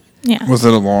 inches. Yeah. Was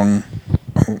it a long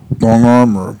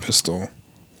arm or a pistol?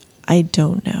 I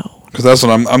don't know. Because that's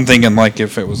what I'm thinking. Like,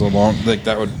 if it was a long, like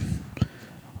that would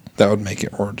make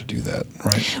it hard to do that,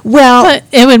 right? Well, But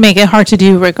it would make it hard to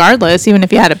do regardless, even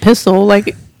if you had a pistol,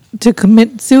 like to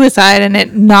commit suicide and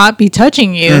it not be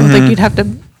touching you. Like, you'd have to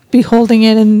be holding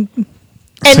it and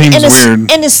Seems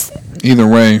weird. And it's, either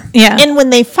way. yeah. and when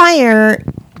they fire,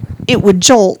 it would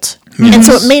jolt. And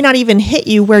so it may not even hit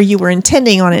you where you were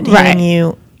intending on it hitting Right.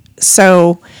 you.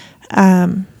 So,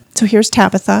 so here's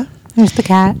Tabitha, There's the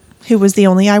cat. who was the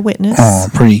only eyewitness Oh,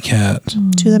 pretty cat.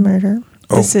 to the murder.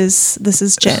 Oh. This is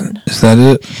Jen. Is that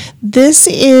it? This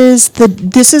is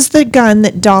the gun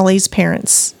that Dolly's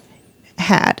parents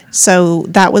had. So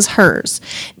that was hers.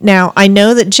 Now, I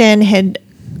know that Jen had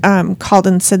called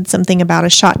and said something about a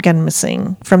shotgun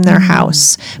missing from their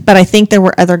house, but I think there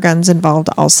were other guns involved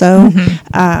also.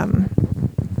 And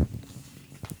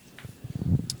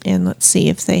let's see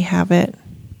if they have it.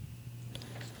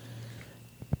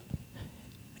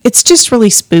 It's just really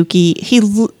spooky.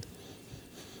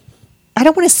 I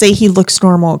don't want to say he looks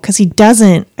normal, because he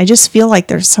doesn't. I just feel like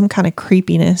there's some kind of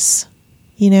creepiness,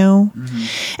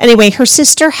 Anyway, her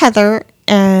sister Heather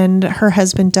and her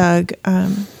husband Doug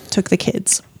took the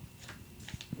kids.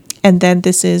 And then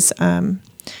this is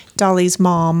Dolly's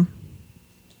mom.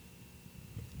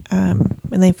 And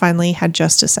they finally had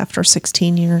justice after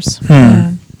 16 years.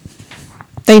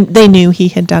 They knew he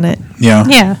had done it.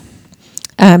 Yeah.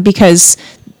 Yeah. Because,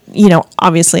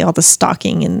 obviously all the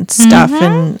stalking and stuff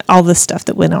and all the stuff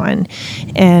that went on.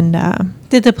 And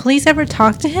Did the police ever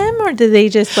talk to him, or did they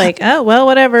just like, oh, well,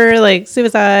 whatever, like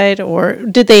suicide? Or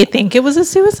did they think it was a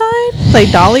suicide?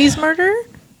 Like Dolly's murder?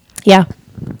 yeah.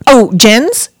 Oh,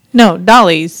 Jen's? No,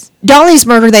 Dolly's. Dolly's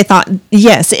murder, they thought,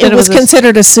 yes, it That it was was a-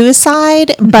 considered a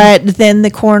suicide, but then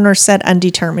the coroner said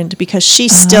undetermined, because she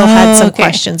still had some okay.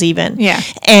 questions even. Yeah.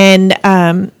 And,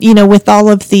 with all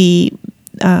of the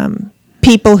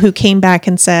people who came back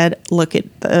and said, look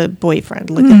at the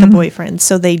boyfriend, look at the boyfriend.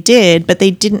 So they did, but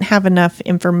they didn't have enough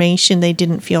information, they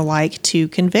didn't feel like, to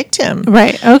convict him.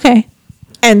 Right. Okay.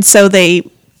 And so they...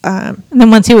 And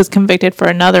then once he was convicted for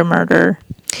another murder,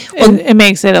 it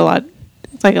makes it a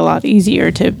lot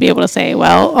easier to be able to say,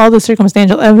 well, all the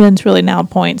circumstantial evidence really now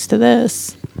points to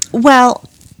this. Well,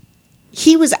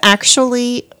 he was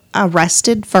actually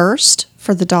arrested first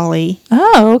for the Dolly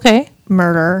Oh, okay.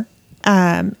 murder.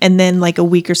 And then like a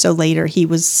week or so later, he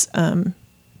was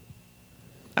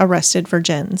arrested for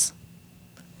Jen's.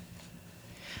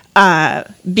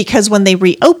 Because when they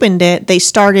reopened it, they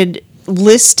started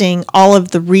listing all of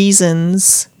the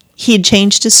reasons he had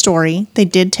changed his story. They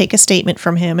did take a statement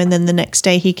from him, and then the next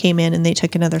day he came in and they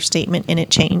took another statement and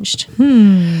it changed.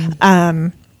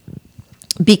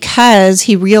 Because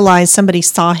he realized somebody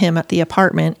saw him at the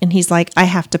apartment, and he's like, I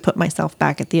have to put myself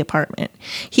back at the apartment.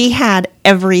 He had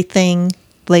everything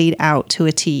laid out to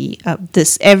a T.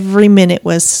 Every minute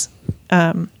was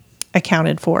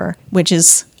accounted for, which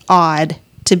is odd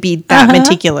to be that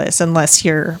meticulous unless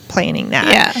you're planning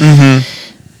that. Yeah.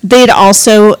 They'd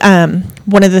also,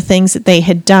 one of the things that they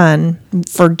had done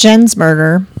for Jen's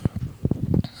murder,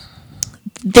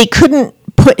 they couldn't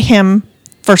put him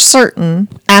for certain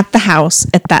at the house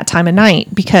at that time of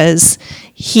night, because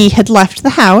he had left the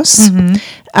house,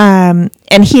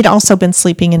 and he'd also been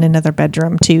sleeping in another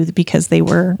bedroom too, because they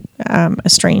were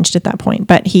estranged at that point.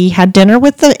 But he had dinner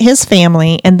with his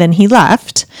family, and then he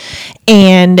left,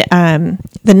 and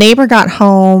the neighbor got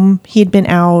home. He'd been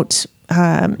out,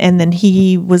 and then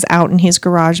he was out in his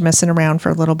garage messing around for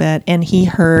a little bit, and he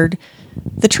heard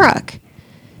the truck.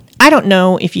 I don't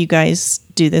know if you guys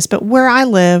do this, but where I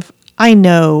live, I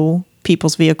know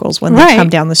people's vehicles when they come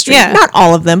down the street. Yeah. Not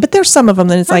all of them, but there's some of them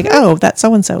that it's like, oh, that's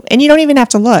so-and-so. And you don't even have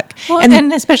to look. Well, and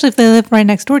and especially if they live right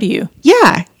next door to you.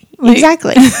 yeah,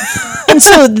 exactly. And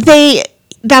so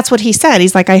that's what he said.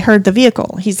 He's like, I heard the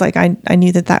vehicle. He's like, I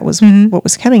knew that was what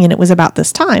was coming, and it was about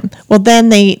this time. Well, then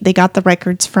they got the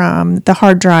records from the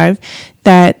hard drive.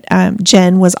 that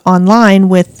Jen was online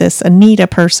with this Anita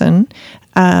person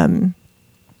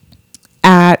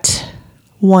at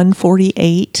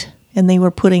 1:48, and they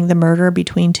were putting the murder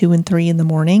between 2 and 3 in the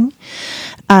morning.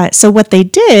 So what they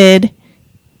did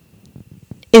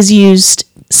is used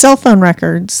cell phone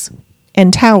records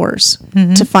and towers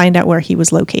to find out where he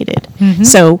was located.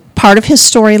 So part of his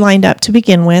story lined up to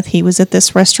begin with. He was at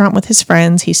this restaurant with his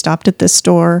friends. He stopped at this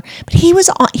store, but he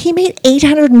made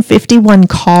 851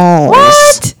 calls.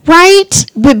 What? Right?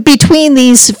 Between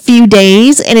these few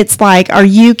days, and it's like, are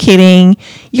you kidding?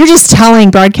 You're just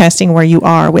broadcasting where you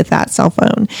are with that cell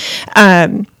phone.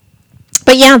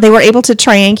 But yeah, they were able to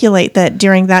triangulate that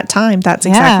during that time. That's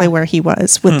exactly where he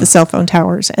was with the cell phone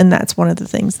towers. And that's one of the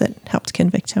things that helped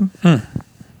convict him.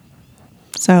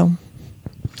 So,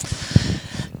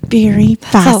 very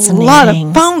fascinating. A lot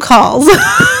of phone calls.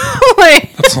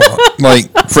 Like, That's a lot.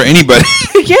 Like, for anybody.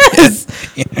 yes.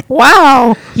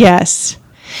 Wow. Yes.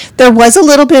 There was a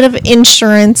little bit of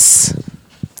insurance,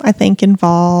 I think,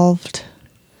 involved.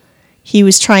 He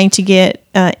was trying to get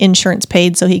insurance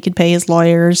paid so he could pay his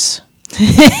lawyers.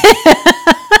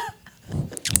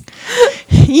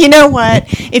 You know what?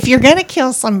 If you're going to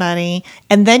kill somebody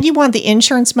and then you want the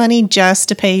insurance money just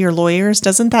to pay your lawyers,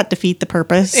 doesn't that defeat the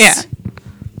purpose? Yeah.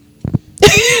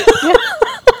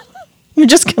 You're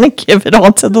just going to give it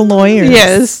all to the lawyers.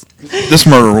 Yes. This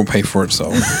murder will pay for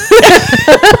itself.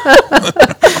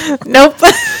 Nope.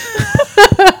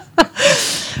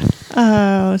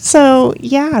 So,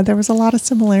 yeah, there was a lot of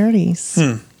similarities.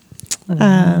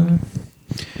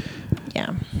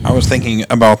 Yeah. I was thinking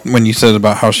about when you said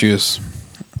about how she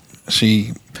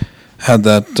had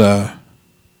that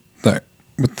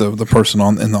with the person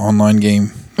in the online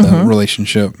game, that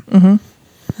relationship.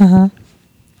 I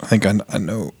think I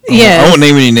know. Yes. I won't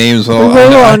name any names. We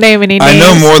won't name any I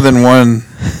know names. more than one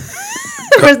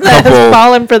Person that has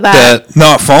fallen for that.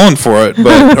 not fallen for it,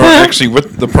 but or actually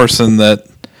with the person that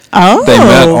they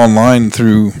met online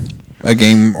through a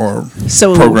game or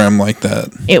program like that.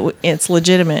 It's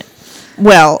legitimate.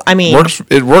 Well, I mean,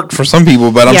 It worked for some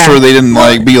people, but I'm Yeah. sure they didn't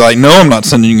be like, no, I'm not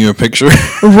sending you a picture.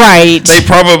 right. They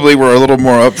probably were a little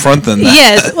more upfront than that.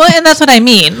 Yes. Well, and that's what I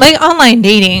mean. Like, online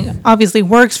dating obviously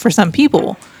works for some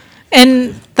people,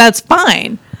 and that's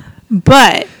fine.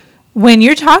 But when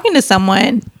you're talking to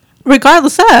someone,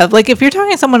 regardless of, like, if you're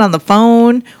talking to someone on the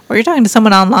phone or you're talking to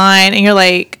someone online and you're,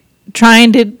 like,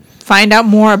 trying to find out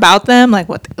more about them, like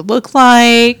what they look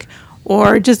like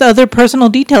or just other personal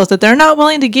details that they're not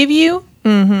willing to give you,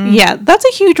 yeah, that's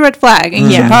a huge red flag. And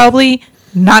you should probably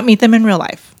not meet them in real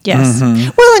life. Yes.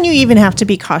 Well, and you even have to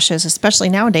be cautious, especially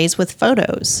nowadays with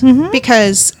photos,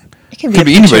 because it can be, Could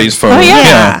be anybody's photo. Oh,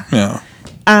 yeah. Yeah.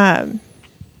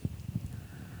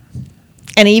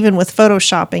 And even with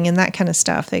photoshopping and that kind of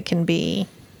stuff, they can be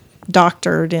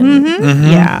doctored and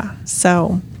yeah.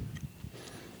 So,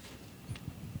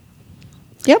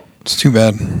 yep. It's too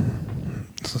bad.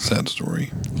 It's a sad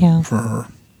story Yeah. for her.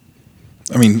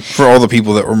 I mean, for all the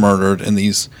people that were murdered in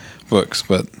these books,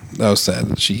 but that was sad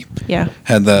that she Yeah.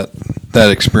 had that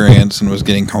experience and was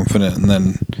getting confident, and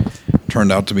then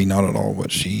turned out to be not at all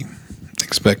what she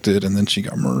expected, and then she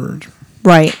got murdered.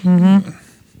 Right.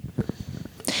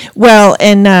 Well,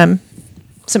 and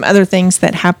some other things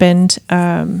that happened.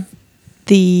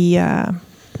 The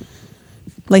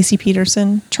Lacey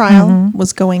Peterson trial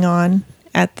was going on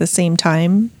at the same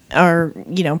time, or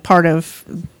part of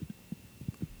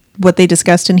what they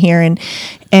discussed in here,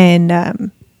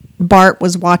 and Bart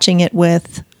was watching it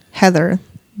with Heather,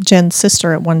 Jen's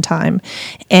sister, at one time,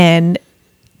 and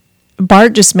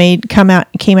Bart just came out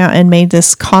and made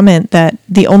this comment that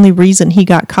the only reason he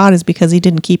got caught is because he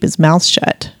didn't keep his mouth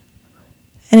shut.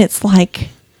 And it's like,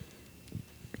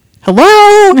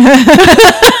 hello?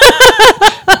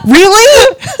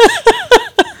 Really?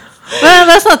 Well,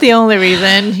 that's not the only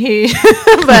reason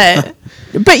but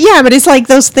But it's like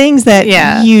those things that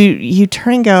Yeah. you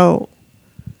turn and go,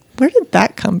 where did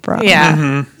that come from?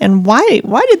 yeah. And why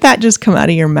did that just come out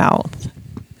of your mouth?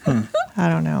 I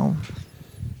don't know.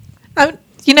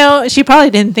 She probably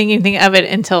didn't think anything of it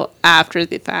until after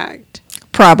the fact.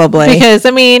 Probably. Because,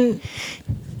 I mean,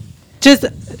 just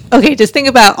think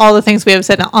about all the things we have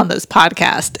said on this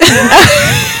podcast.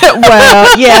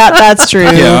 Well, yeah, that's true.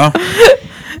 Yeah.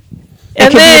 It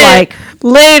could be like,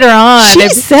 later on, she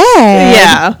said.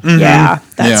 yeah. Yeah,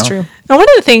 that's Yeah. true. And one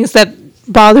of the things that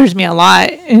bothers me a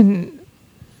lot, and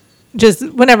just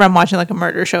whenever I'm watching like a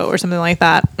murder show or something like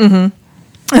that, and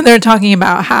they're talking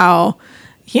about how,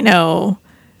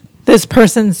 this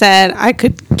person said I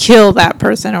could kill that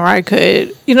person, or I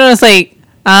could, it's like,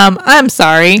 I'm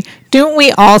sorry. Don't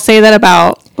we all say that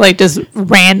about like just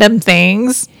random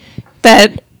things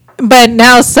that But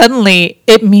now suddenly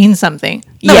it means something.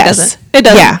 No, Yes. It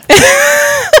doesn't. Yeah.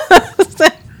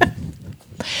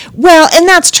 Well, and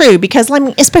that's true because, I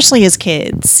mean, especially as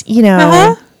kids, you know,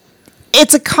 Uh-huh.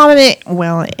 it's a common.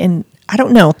 Well, and I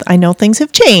don't know. I know things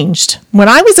have changed. When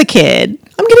I was a kid,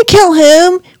 I'm going to kill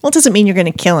him. Well, it doesn't mean you're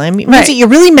going to kill him. It means Right. that you're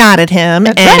really mad at him,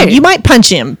 That's and right. you might punch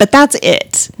him, but that's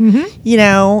it. You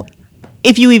know,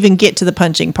 if you even get to the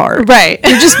punching part, Right.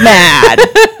 You're just mad.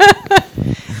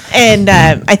 And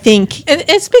I think And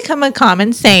it's become a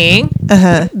common saying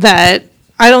that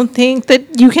I don't think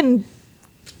that you can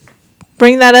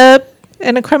bring that up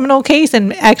in a criminal case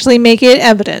and actually make it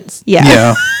evidence.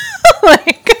 Yeah.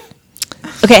 Like,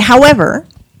 okay. However,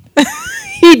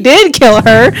 he did kill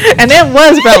her, and it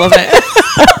was relevant.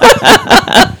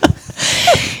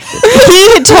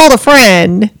 he had told a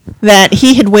friend that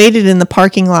he had waited in the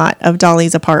parking lot of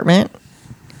Dolly's apartment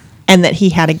and that he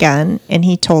had a gun, and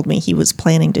he told me he was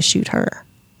planning to shoot her.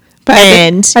 But I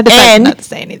decided and not to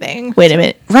say anything. wait a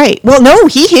minute, right? Well, no,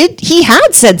 he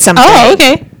had said something. Oh,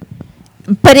 okay.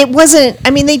 But it wasn't.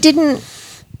 I mean, they didn't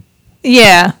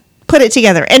Yeah. put it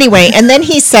together anyway. And then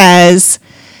he says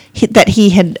that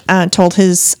he had told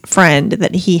his friend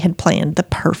that he had planned the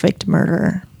perfect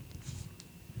murder.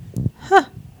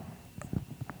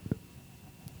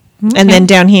 And then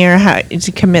down here, how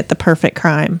to commit the perfect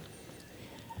crime.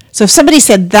 So if somebody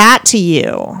said that to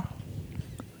you,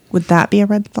 would that be a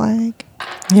red flag?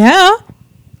 Yeah.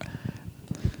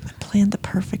 Planned the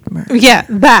perfect murder. Yeah,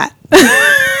 that.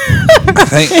 I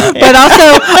think But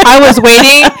also, I was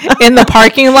waiting in the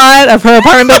parking lot of her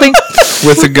apartment building.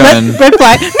 with a gun. Red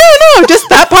flag. No, just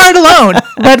that part alone.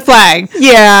 Red flag.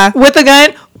 Yeah. With a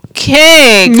gun.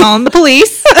 Okay, calling the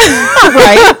police.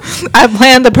 Right. I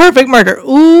planned the perfect murder.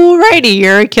 Ooh, righty,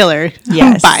 you're a killer.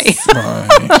 Yes. Bye.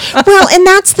 Right. Well, and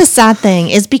that's the sad thing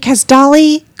is because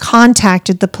Dolly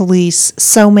contacted the police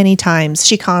so many times.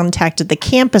 She contacted the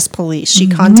campus police. She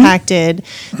contacted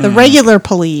the regular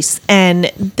police, and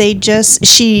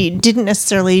she didn't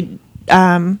necessarily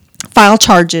file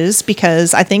charges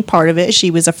because I think part of it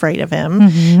she was afraid of him.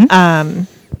 And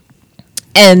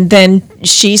then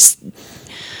she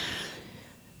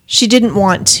didn't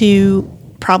want to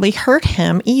probably hurt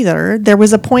him either. There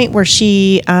was a point where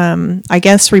she, I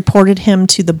guess, reported him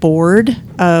to the board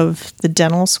of the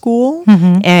dental school,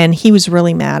 and he was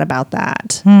really mad about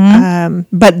that.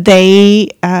 But they,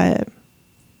 I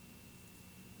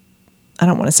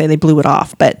don't want to say they blew it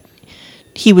off, but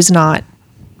he was not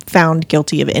found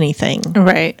guilty of anything.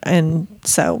 Right. And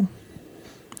so,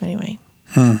 anyway.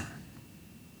 It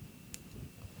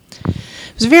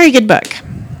was a very good book.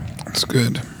 That's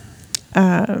good.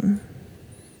 I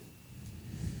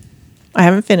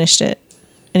haven't finished it.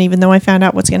 And even though I found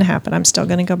out what's going to happen, I'm still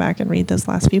going to go back and read those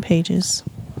last few pages.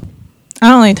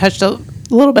 I only touched a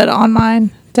little bit on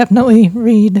mine. Definitely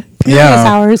read Yeah.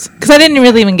 hours. Because I didn't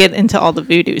really even get into all the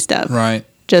voodoo stuff. Right.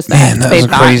 Just Man, that they was a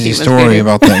thought he crazy was story voodoo.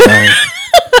 about that guy.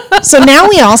 So now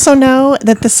we also know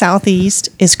that the Southeast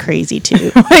is crazy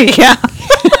too. Yeah.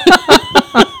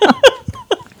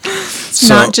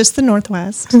 So, Not just the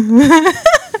Northwest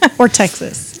or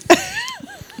Texas.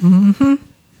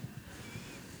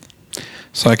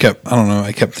 so I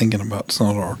kept thinking about some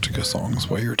of the Arctica songs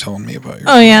while you were telling me about your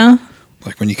Oh, yeah.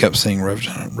 like when you kept saying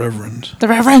Reverend. The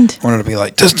Reverend. I wanted to be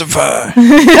like, testify.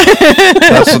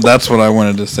 that's what I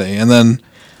wanted to say. And then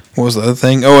what was the other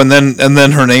thing? Oh, and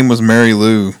then her name was Mary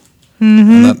Lou.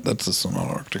 And that's a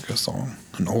Sonata Arctica song,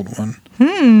 an old one.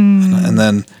 And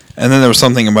then there was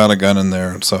something about a gun in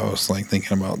there, so I was like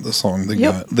thinking about the song,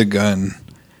 the gun.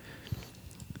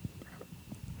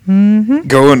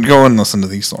 Go and listen to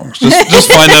these songs.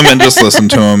 Just find them and just listen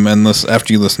to them, and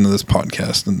after you listen to this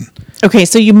podcast. And Okay,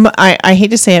 so I hate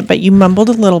to say it, but you mumbled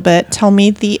a little bit. Tell me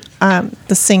the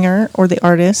singer or the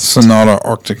artist. Sonata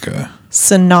Arctica.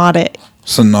 Sonata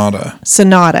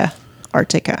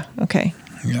Arctica. Okay.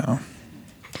 Yeah.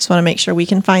 Just want to make sure we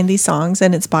can find these songs,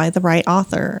 and it's by the right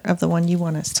author of the one you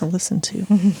want us to listen to.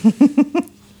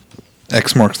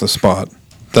 X marks the spot.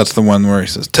 That's the one where he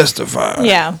says, testify.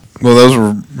 Yeah. Well, those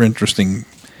were interesting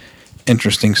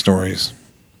stories.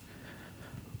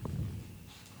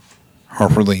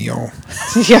 Harper Lee, y'all.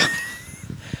 Yeah.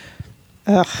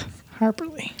 Ugh. Harper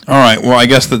Lee. All right. Well, I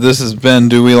guess that this has been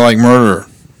Do We Like Murder?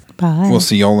 Bye. We'll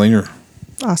see y'all later.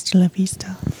 Hasta la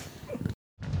vista.